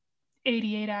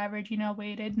 88 average,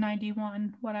 weighted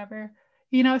 91, whatever.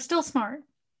 Still smart.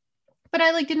 But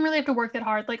I like didn't really have to work that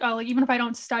hard. Like, oh, like even if I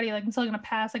don't study, like I'm still gonna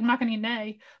pass. Like I'm not gonna get an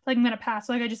A. Like I'm gonna pass.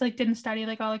 Like I just like didn't study.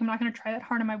 Like, oh, like I'm not gonna try that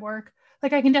hard in my work.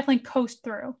 Like I can definitely coast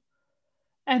through.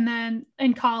 And then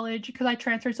in college, because I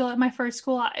transferred, so at my first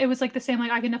school, it was like the same.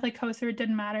 Like I can definitely coast through. It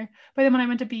didn't matter. But then when I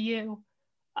went to BU,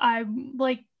 I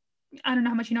like I don't know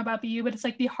how much you know about BU, but it's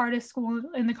like the hardest school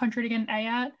in the country to get an A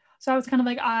at. So I was kind of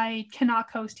like, I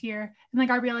cannot coast here. And like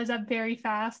I realized that very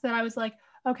fast that I was like,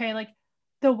 okay, like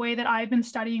the way that I've been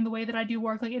studying, the way that I do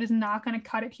work, like it is not going to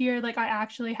cut it here. Like I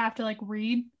actually have to like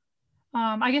read.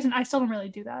 I guess I still don't really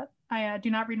do that. I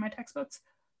do not read my textbooks.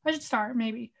 I should start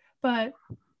maybe, but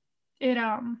it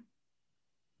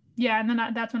yeah. And then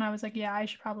that's when I was like, yeah, I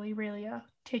should probably really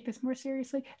take this more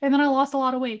seriously. And then I lost a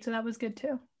lot of weight, so that was good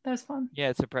too. That was fun. Yeah,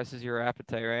 it suppresses your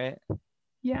appetite, right?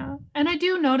 Yeah. And I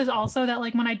do notice also that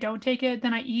like when I don't take it,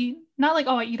 then I eat not like,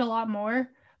 oh, I eat a lot more,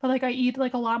 but like I eat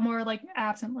like a lot more like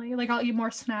absently. Like I'll eat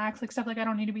more snacks, like stuff like I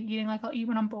don't need to be eating. Like I'll eat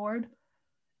when I'm bored.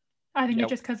 I think Yeah,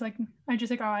 it's just because like I just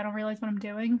like, oh, I don't realize what I'm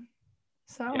doing.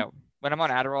 So yeah. When I'm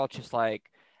on Adderall, it's just like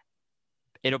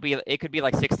it could be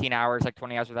like 16 hours, like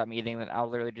 20 hours without me eating. Then I'll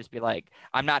literally just be like,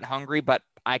 I'm not hungry, but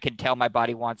I can tell my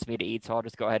body wants me to eat, so I'll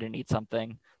just go ahead and eat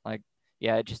something. Like,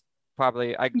 yeah, it just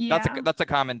probably yeah. that's a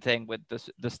common thing with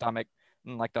the stomach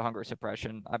and like the hunger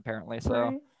suppression apparently. So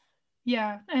Right.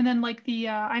 Yeah. And then like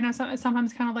I know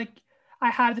sometimes kind of like I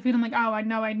have the food, I'm like, oh, I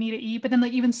know I need to eat, but then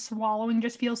like even swallowing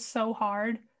just feels so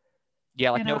hard.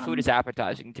 yeah, like And no food is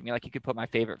appetizing to me. Like you could put my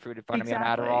favorite food in front of me on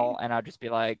exactly. Adderall, and I'll just be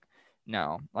like,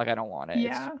 no, like I don't want it. It's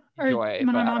Yeah. Or joy, when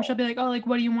but my I mom, don't she'll want be like, oh, like,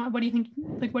 what do you want? What do you think?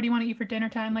 Like, what do you want to eat for dinner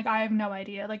time? Like, I have no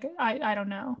idea. Like, I don't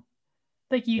know.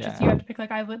 Like, it. you Yeah. have to pick,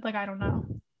 like, like, I don't know.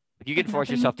 You can Like, force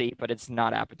nothing. yourself to eat, but it's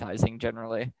not appetizing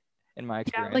generally, in my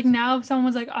Yeah. Like, experience. now if someone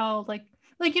was like, oh, like,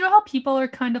 you know how people are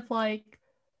kind of like,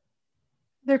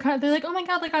 they're like, oh my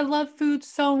God, like, I love food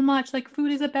so much. Like,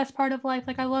 food is the best part of life.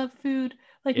 Like, I love food.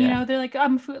 Like, Yeah. they're like,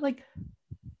 I'm food. Like,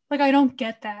 I don't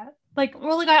get that. Like,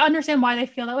 well, like, I understand why they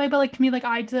feel that way, but like, to me, like,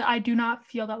 I do not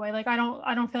feel that way. Like, I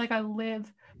don't feel like I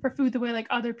live for food the way like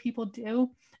other people do.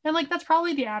 And like, that's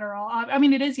probably the Adderall. I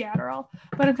mean, it is the Adderall,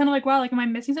 but I'm kind of like, wow, like, am I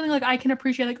missing something? Like, I can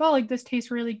appreciate, like, oh, like, this tastes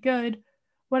really good.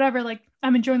 Whatever. Like,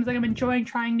 I'm enjoying this. Like, I'm enjoying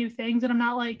trying new things. And I'm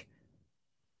not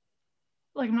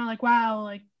I'm not like, wow,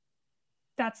 like,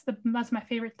 that's my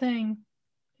favorite thing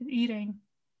is eating.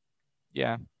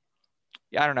 Yeah.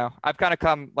 Yeah, I don't know. I've kind of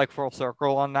come like full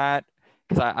circle on that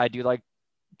because I do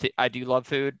I do love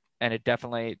food, and it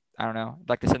definitely, I don't know,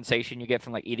 like the sensation you get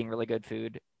from like eating really good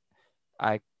food.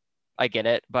 I I get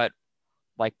it, but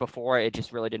like before it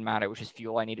just really didn't matter. It was just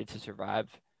fuel I needed to survive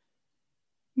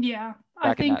Yeah. I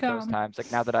back in think, those times.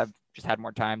 Like now that I've just had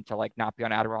more time to like not be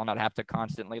on Adderall, not have to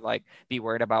constantly like be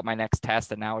worried about my next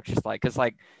test, and now it's just like, because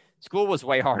like school was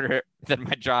way harder than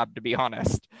my job, to be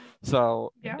honest.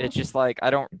 So yeah. it's just like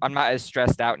I'm not as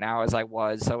stressed out now as I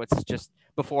was. So it's just,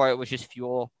 before it was just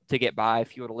fuel to get by,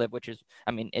 fuel to live, which is,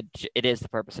 I mean, it is the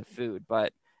purpose of food,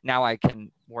 but now I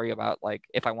can worry about like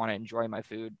if I want to enjoy my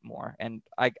food more. And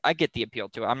I get the appeal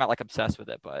to it. I'm not like obsessed with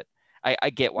it, but I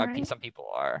get why Right. some people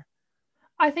are.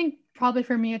 I think probably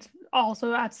for me, it's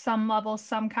also at some level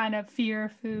some kind of fear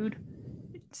of food,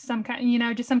 some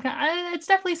kind, just some kind. It's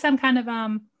definitely some kind of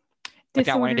Like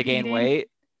not wanting to disordered gain eating. weight.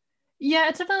 Yeah,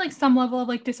 it's definitely like some level of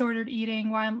like disordered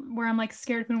eating where I'm like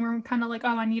scared of food, where I'm kind of like,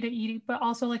 oh, I need to eat, but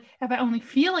also like if I only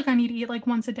feel like I need to eat like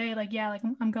once a day, like yeah, like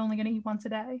I'm only gonna eat once a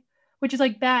day, which is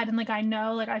like bad, and like I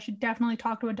know like I should definitely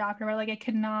talk to a doctor about like it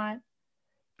cannot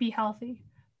be healthy,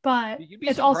 but You'd be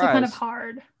it's also kind of surprised.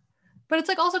 hard. But it's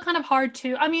like also kind of hard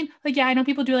too. I mean, like yeah, I know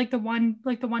people do like the one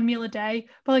meal a day,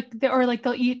 but or like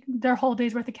they'll eat their whole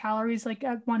day's worth of calories like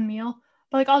at one meal.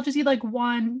 But like I'll just eat like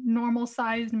one normal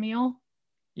sized meal,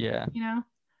 Yeah. you know?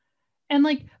 And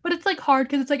like, but it's like hard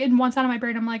because it's like in one side of my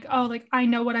brain, I'm like, oh, like I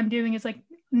know what I'm doing is like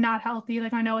not healthy.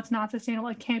 Like I know it's not sustainable.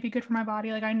 It can't be good for my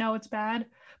body. Like I know it's bad.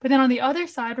 But then on the other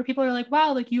side, where people are like,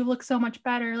 wow, like you look so much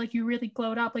better. Like you really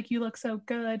glowed up. Like you look so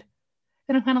good.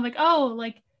 And I'm kind of like, oh,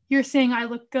 like you're saying I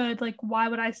look good. Like why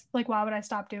would I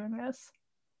stop doing this?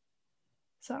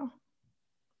 So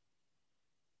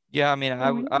Yeah, I mean, I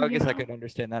you guess I know, could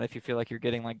understand that if you feel like you're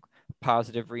getting like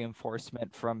positive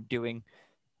reinforcement from doing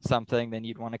something, then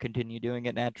you'd want to continue doing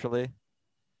it naturally.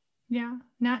 yeah,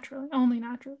 naturally, only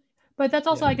naturally. But that's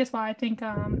also, Yeah. I guess, why I think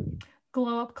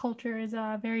glow up culture is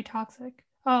very toxic.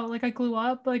 Oh, like I glue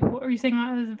up. Like, what were you saying?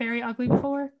 I was very ugly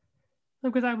before.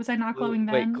 Like, was I not glowing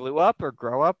Wait, then? glue up or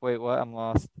grow up? Wait, what? I'm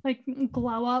lost. Like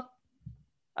glow up,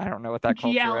 I don't know what that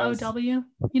culture is. GLOW. You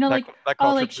know, That like, that oh,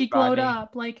 culture like blew she by glowed me.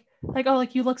 up. Like oh,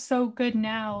 like you look so good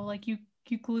now. Like you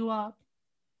glue up.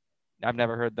 I've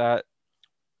never heard that.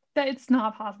 That it's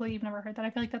not possible you've never heard that. I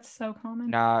feel like that's so common.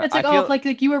 Nah, It's I like, oh, if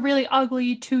feel like you were really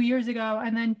ugly 2 years ago,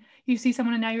 and then you see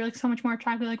someone and now you're like so much more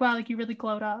attractive. Like, wow, like you really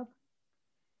glowed up.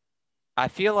 I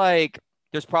feel like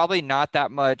there's probably not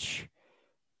that much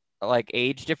like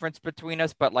age difference between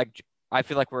us, but like I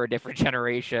feel like we're a different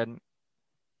generation.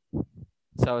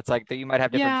 So it's like that you might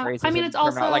have different Yeah, I phrases mean, it's and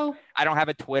terminology. Like also I don't have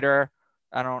a Twitter.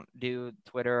 I don't do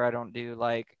Twitter. I don't do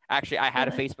like actually I had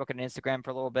a really. Facebook and an Instagram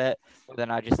for a little bit, but then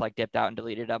I just like dipped out and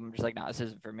deleted them. I'm just like, no, this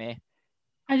isn't for me.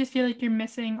 I just feel like you're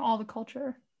missing all the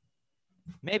culture,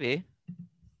 Maybe.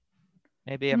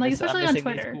 Maybe and like I'm especially on missing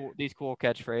Twitter, these cool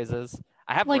catchphrases.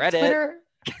 I have like Reddit, Twitter,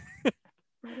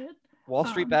 Reddit. Wall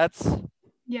Street Um, Bets.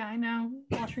 yeah, I know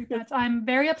Wall Street bets. I'm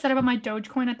very upset about my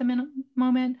Dogecoin at the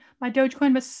moment. My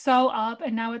Dogecoin was so up,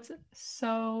 and now it's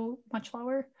so much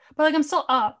lower. But like I'm still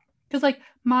up because like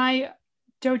my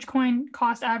Dogecoin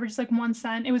cost average is like 1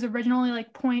 cent. It was originally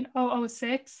like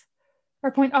 0.006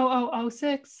 or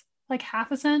 0.0006, like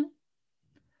half a cent,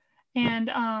 and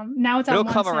now it's at It'll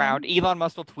one come cent. around. Elon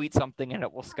Musk will tweet something and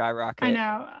it will I skyrocket.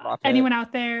 know. Profit. Anyone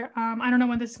out there, I don't know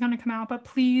when this is going to come out, but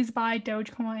please buy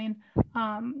Dogecoin.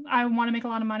 I want to make a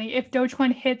lot of money. If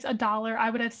Dogecoin hits $1, I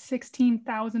would have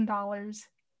 $16,000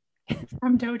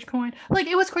 from Dogecoin. Like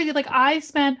it was crazy. Like I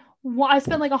spent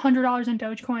like $100 in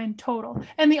Dogecoin total,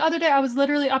 and the other day I was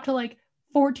literally up to like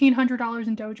 $1,400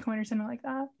 in Dogecoin or something like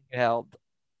that. Held.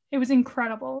 It was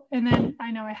incredible, and then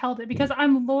I know I held it because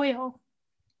I'm loyal.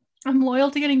 I'm loyal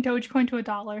to getting Dogecoin to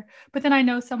 $1. But then I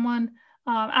know someone,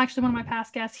 actually one of my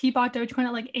past guests, he bought Dogecoin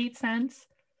at like 8 cents.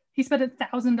 He spent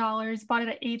 $1,000, bought it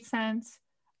at 8 cents.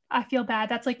 I feel bad.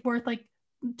 That's like worth like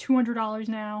 $200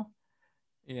 now.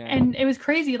 Yeah. And it was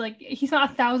crazy. Like he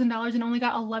spent $1,000 and only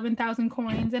got 11,000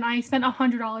 coins, and I spent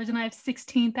 $100 and I have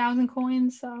 16,000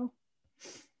 coins. So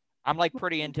I'm like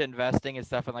pretty into investing and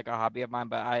stuff and like a hobby of mine,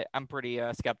 but I'm pretty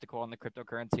skeptical on the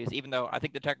cryptocurrencies, even though I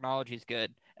think the technology is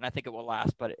good and I think it will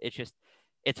last, but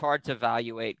it's hard to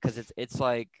evaluate because it's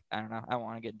like I don't know, I don't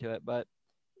want to get into it, but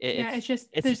yeah, it's just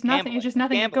it's there's nothing. It's gambling. just It's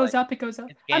nothing. It gambling. goes up. It goes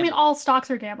up. It's I mean, gambling. all stocks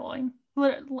are gambling.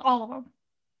 All of them.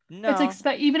 It's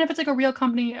No. like even if it's like a real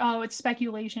company, oh, it's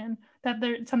speculation that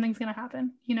something's gonna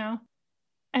happen, you know.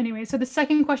 Anyway, so the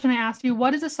second question I asked you,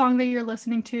 what is a song that you're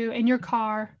listening to in your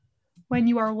car when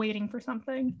you are waiting for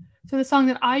something? So the song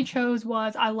that I chose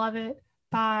was "I Love It"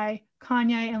 by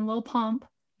Kanye and Lil Pump.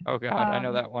 Oh God, I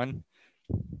know that one.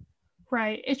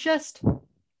 Right. It's just a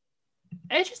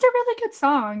really good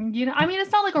song, you know. I mean,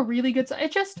 it's not like a really good song.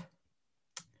 It just,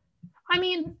 I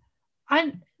mean,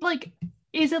 I like.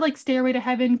 Is it like Stairway to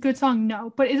Heaven? Good song?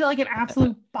 No. But is it like an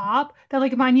absolute bop that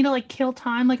like if I need to like kill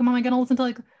time, like am I gonna listen to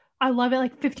like I Love It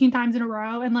like 15 times in a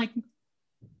row and like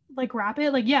rap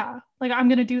it? Like yeah, like I'm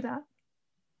gonna do that.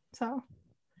 So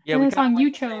Yeah, and we the kind of song went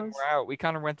you the same chose, route. We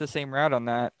kind of went the same route on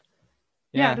that.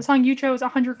 yeah, Yeah. the song you chose,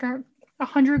 100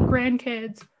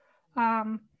 Grandkids,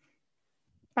 um,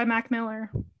 by Mac Miller.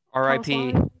 Tell us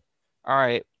R.I.P. why. All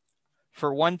right.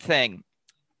 For one thing,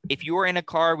 if you are in a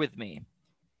car with me,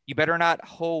 you better not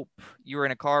hope you're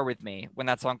in a car with me when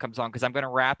that song comes on because I'm going to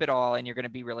rap it all and you're going to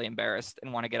be really embarrassed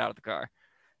and want to get out of the car.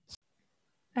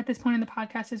 At this point in the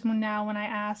podcast is when I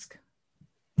ask,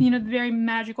 the very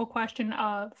magical question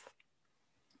of,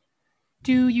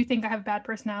 do you think I have bad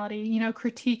personality?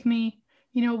 Critique me.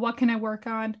 What can I work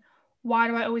on? Why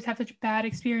do I always have such bad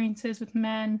experiences with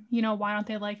men? Why don't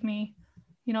they like me?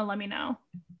 Let me know.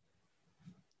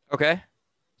 Okay.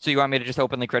 So you want me to just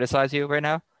openly criticize you right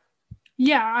now?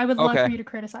 Yeah, I would love Okay. for you to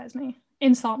criticize me.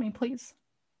 Insult me, please.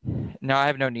 No, I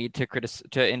have no need to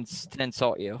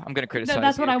insult you. I'm going to criticize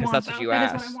That's you what I because want, that's what though. you That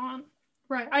is what I asked. want.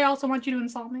 Right. I also want you to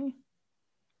insult me.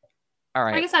 All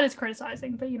I right. guess that is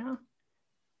criticizing, but You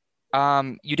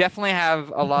definitely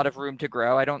have a lot of room to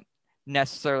grow. I don't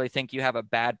necessarily think you have a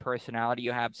bad personality.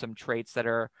 You have some traits that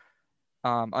are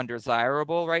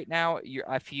undesirable right now.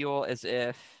 I feel as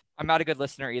if I'm not a good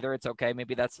listener either. It's okay.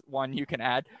 Maybe that's one you can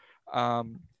add.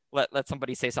 Let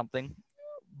somebody say something.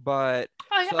 But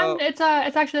it's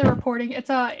actually a reporting. It's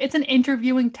an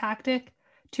interviewing tactic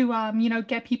to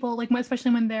get people, like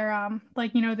especially when they're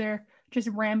they're just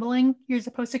rambling, you're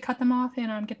supposed to cut them off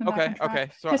and get them back on track.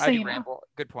 Okay. So just I so do you know. ramble.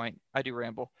 Good point. I do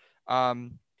ramble.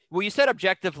 Well, you said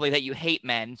objectively that you hate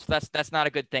men, so that's not a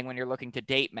good thing when you're looking to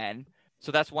date men.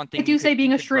 So that's one I thing do say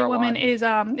being you a could straight grow woman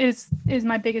on. is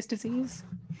my biggest disease.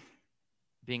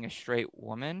 Being a straight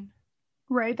woman?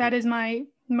 Right. That is my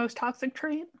most toxic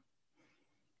trait.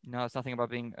 No, it's nothing about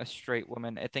being a straight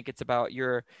woman. I think it's about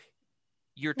you're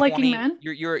Liking 20, men.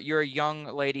 you're a young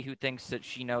lady who thinks that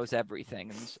she knows everything,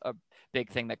 and it's a big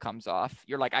thing that comes off.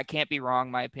 You're like, I can't be wrong.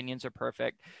 My opinions are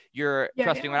perfect.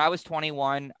 Trust me, when I was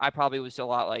 21, I probably was a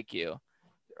lot like you,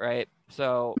 right?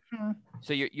 So Mhm.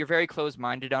 so you're very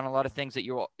closed-minded on a lot of things that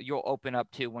you'll open up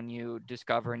to when you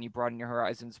discover and you broaden your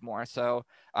horizons more. So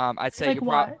I'd say Like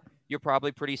what? you're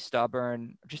probably pretty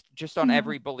stubborn, just on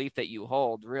every belief that you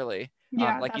hold, really.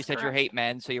 Yeah, Like you that's said, you correct. hate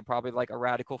men, so you're probably like a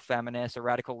radical feminist, a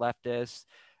radical leftist,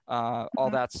 all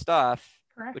Mhm. that stuff,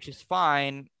 Correct. which is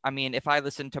fine. I mean, if I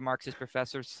listened to Marxist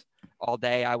professors all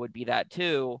day, I would be that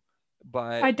too.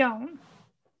 But I don't.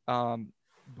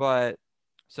 but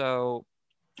so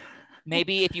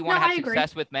maybe if you want No, to have I agree.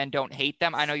 success with men, don't hate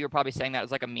them. I know you're probably saying that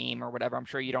as like a meme or whatever. I'm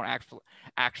sure you don't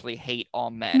actually hate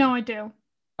all men. No, I do.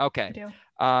 Okay. I do.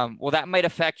 Well, that might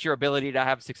affect your ability to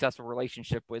have a successful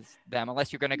relationship with them,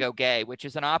 unless you're going to go gay, which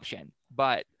is an option.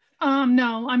 But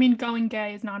No, I mean going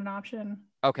gay is not an option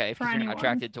okay, for because you're not anyone.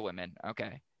 attracted to women.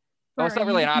 Okay. Well, it's Right. not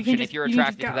really an You can option. If just you're you can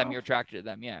just attracted to them, go. you're attracted to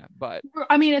them. Yeah. But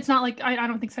I mean, it's not like I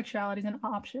don't think sexuality is an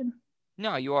option.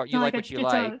 no, you are. It's You not like like what you it's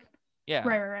like. a Yeah,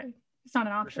 right. It's not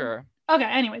an for option. sure. Okay,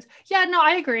 anyways. Yeah, no,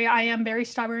 I agree. I am very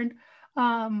stubborn.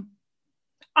 Um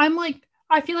I'm like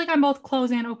I feel like I'm both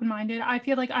closed and open-minded. I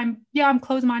feel like I'm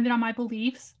closed-minded on my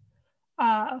beliefs.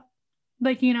 Uh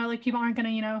like like people aren't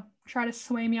going to, try to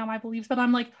sway me on my beliefs, but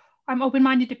I'm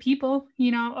open-minded to people,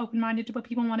 open-minded to what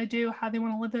people want to do, how they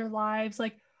want to live their lives,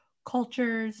 like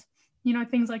cultures,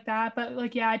 things like that. But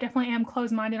like yeah, I definitely am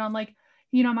closed-minded on like,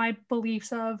 my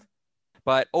beliefs of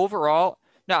But overall,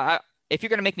 no, if you're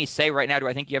going to make me say right now, do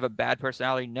I think you have a bad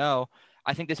personality? No.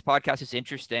 I think this podcast is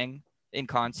interesting in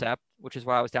concept, which is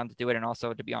why I was down to do it. And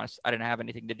also, to be honest, I didn't have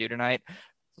anything to do tonight.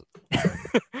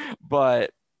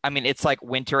 But I mean, it's like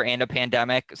winter and a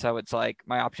pandemic. So it's like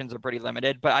my options are pretty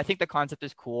limited. But I think the concept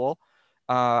is cool.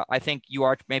 I think you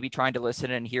are maybe trying to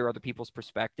listen and hear other people's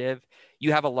perspective.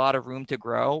 You have a lot of room to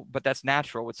grow, but that's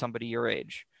natural with somebody your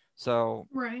age. So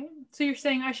right. So you're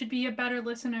saying I should be a better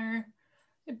listener,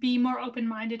 be more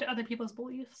open-minded to other people's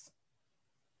beliefs.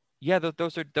 yeah,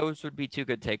 those would be two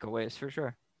good takeaways for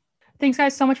sure. Thanks,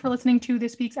 guys, so much for listening to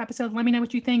this week's episode. Let me know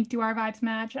what you think. Do our vibes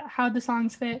match? How the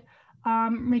songs fit?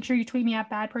 Make sure you tweet me at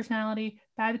bad personality,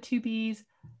 bad with two B's.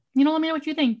 Let me know what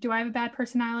you think. Do I have a bad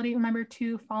personality? Remember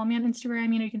to follow me on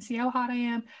Instagram. You can see how hot I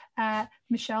am at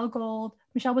Michelle Gold,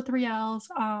 Michelle with 3 L's.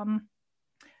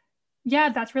 Yeah,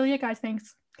 that's really it, guys.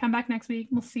 Thanks. Come back next week.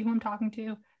 We'll see who I'm talking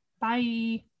to.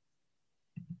 Bye.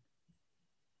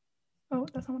 Oh,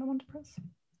 that's not what I wanted to press.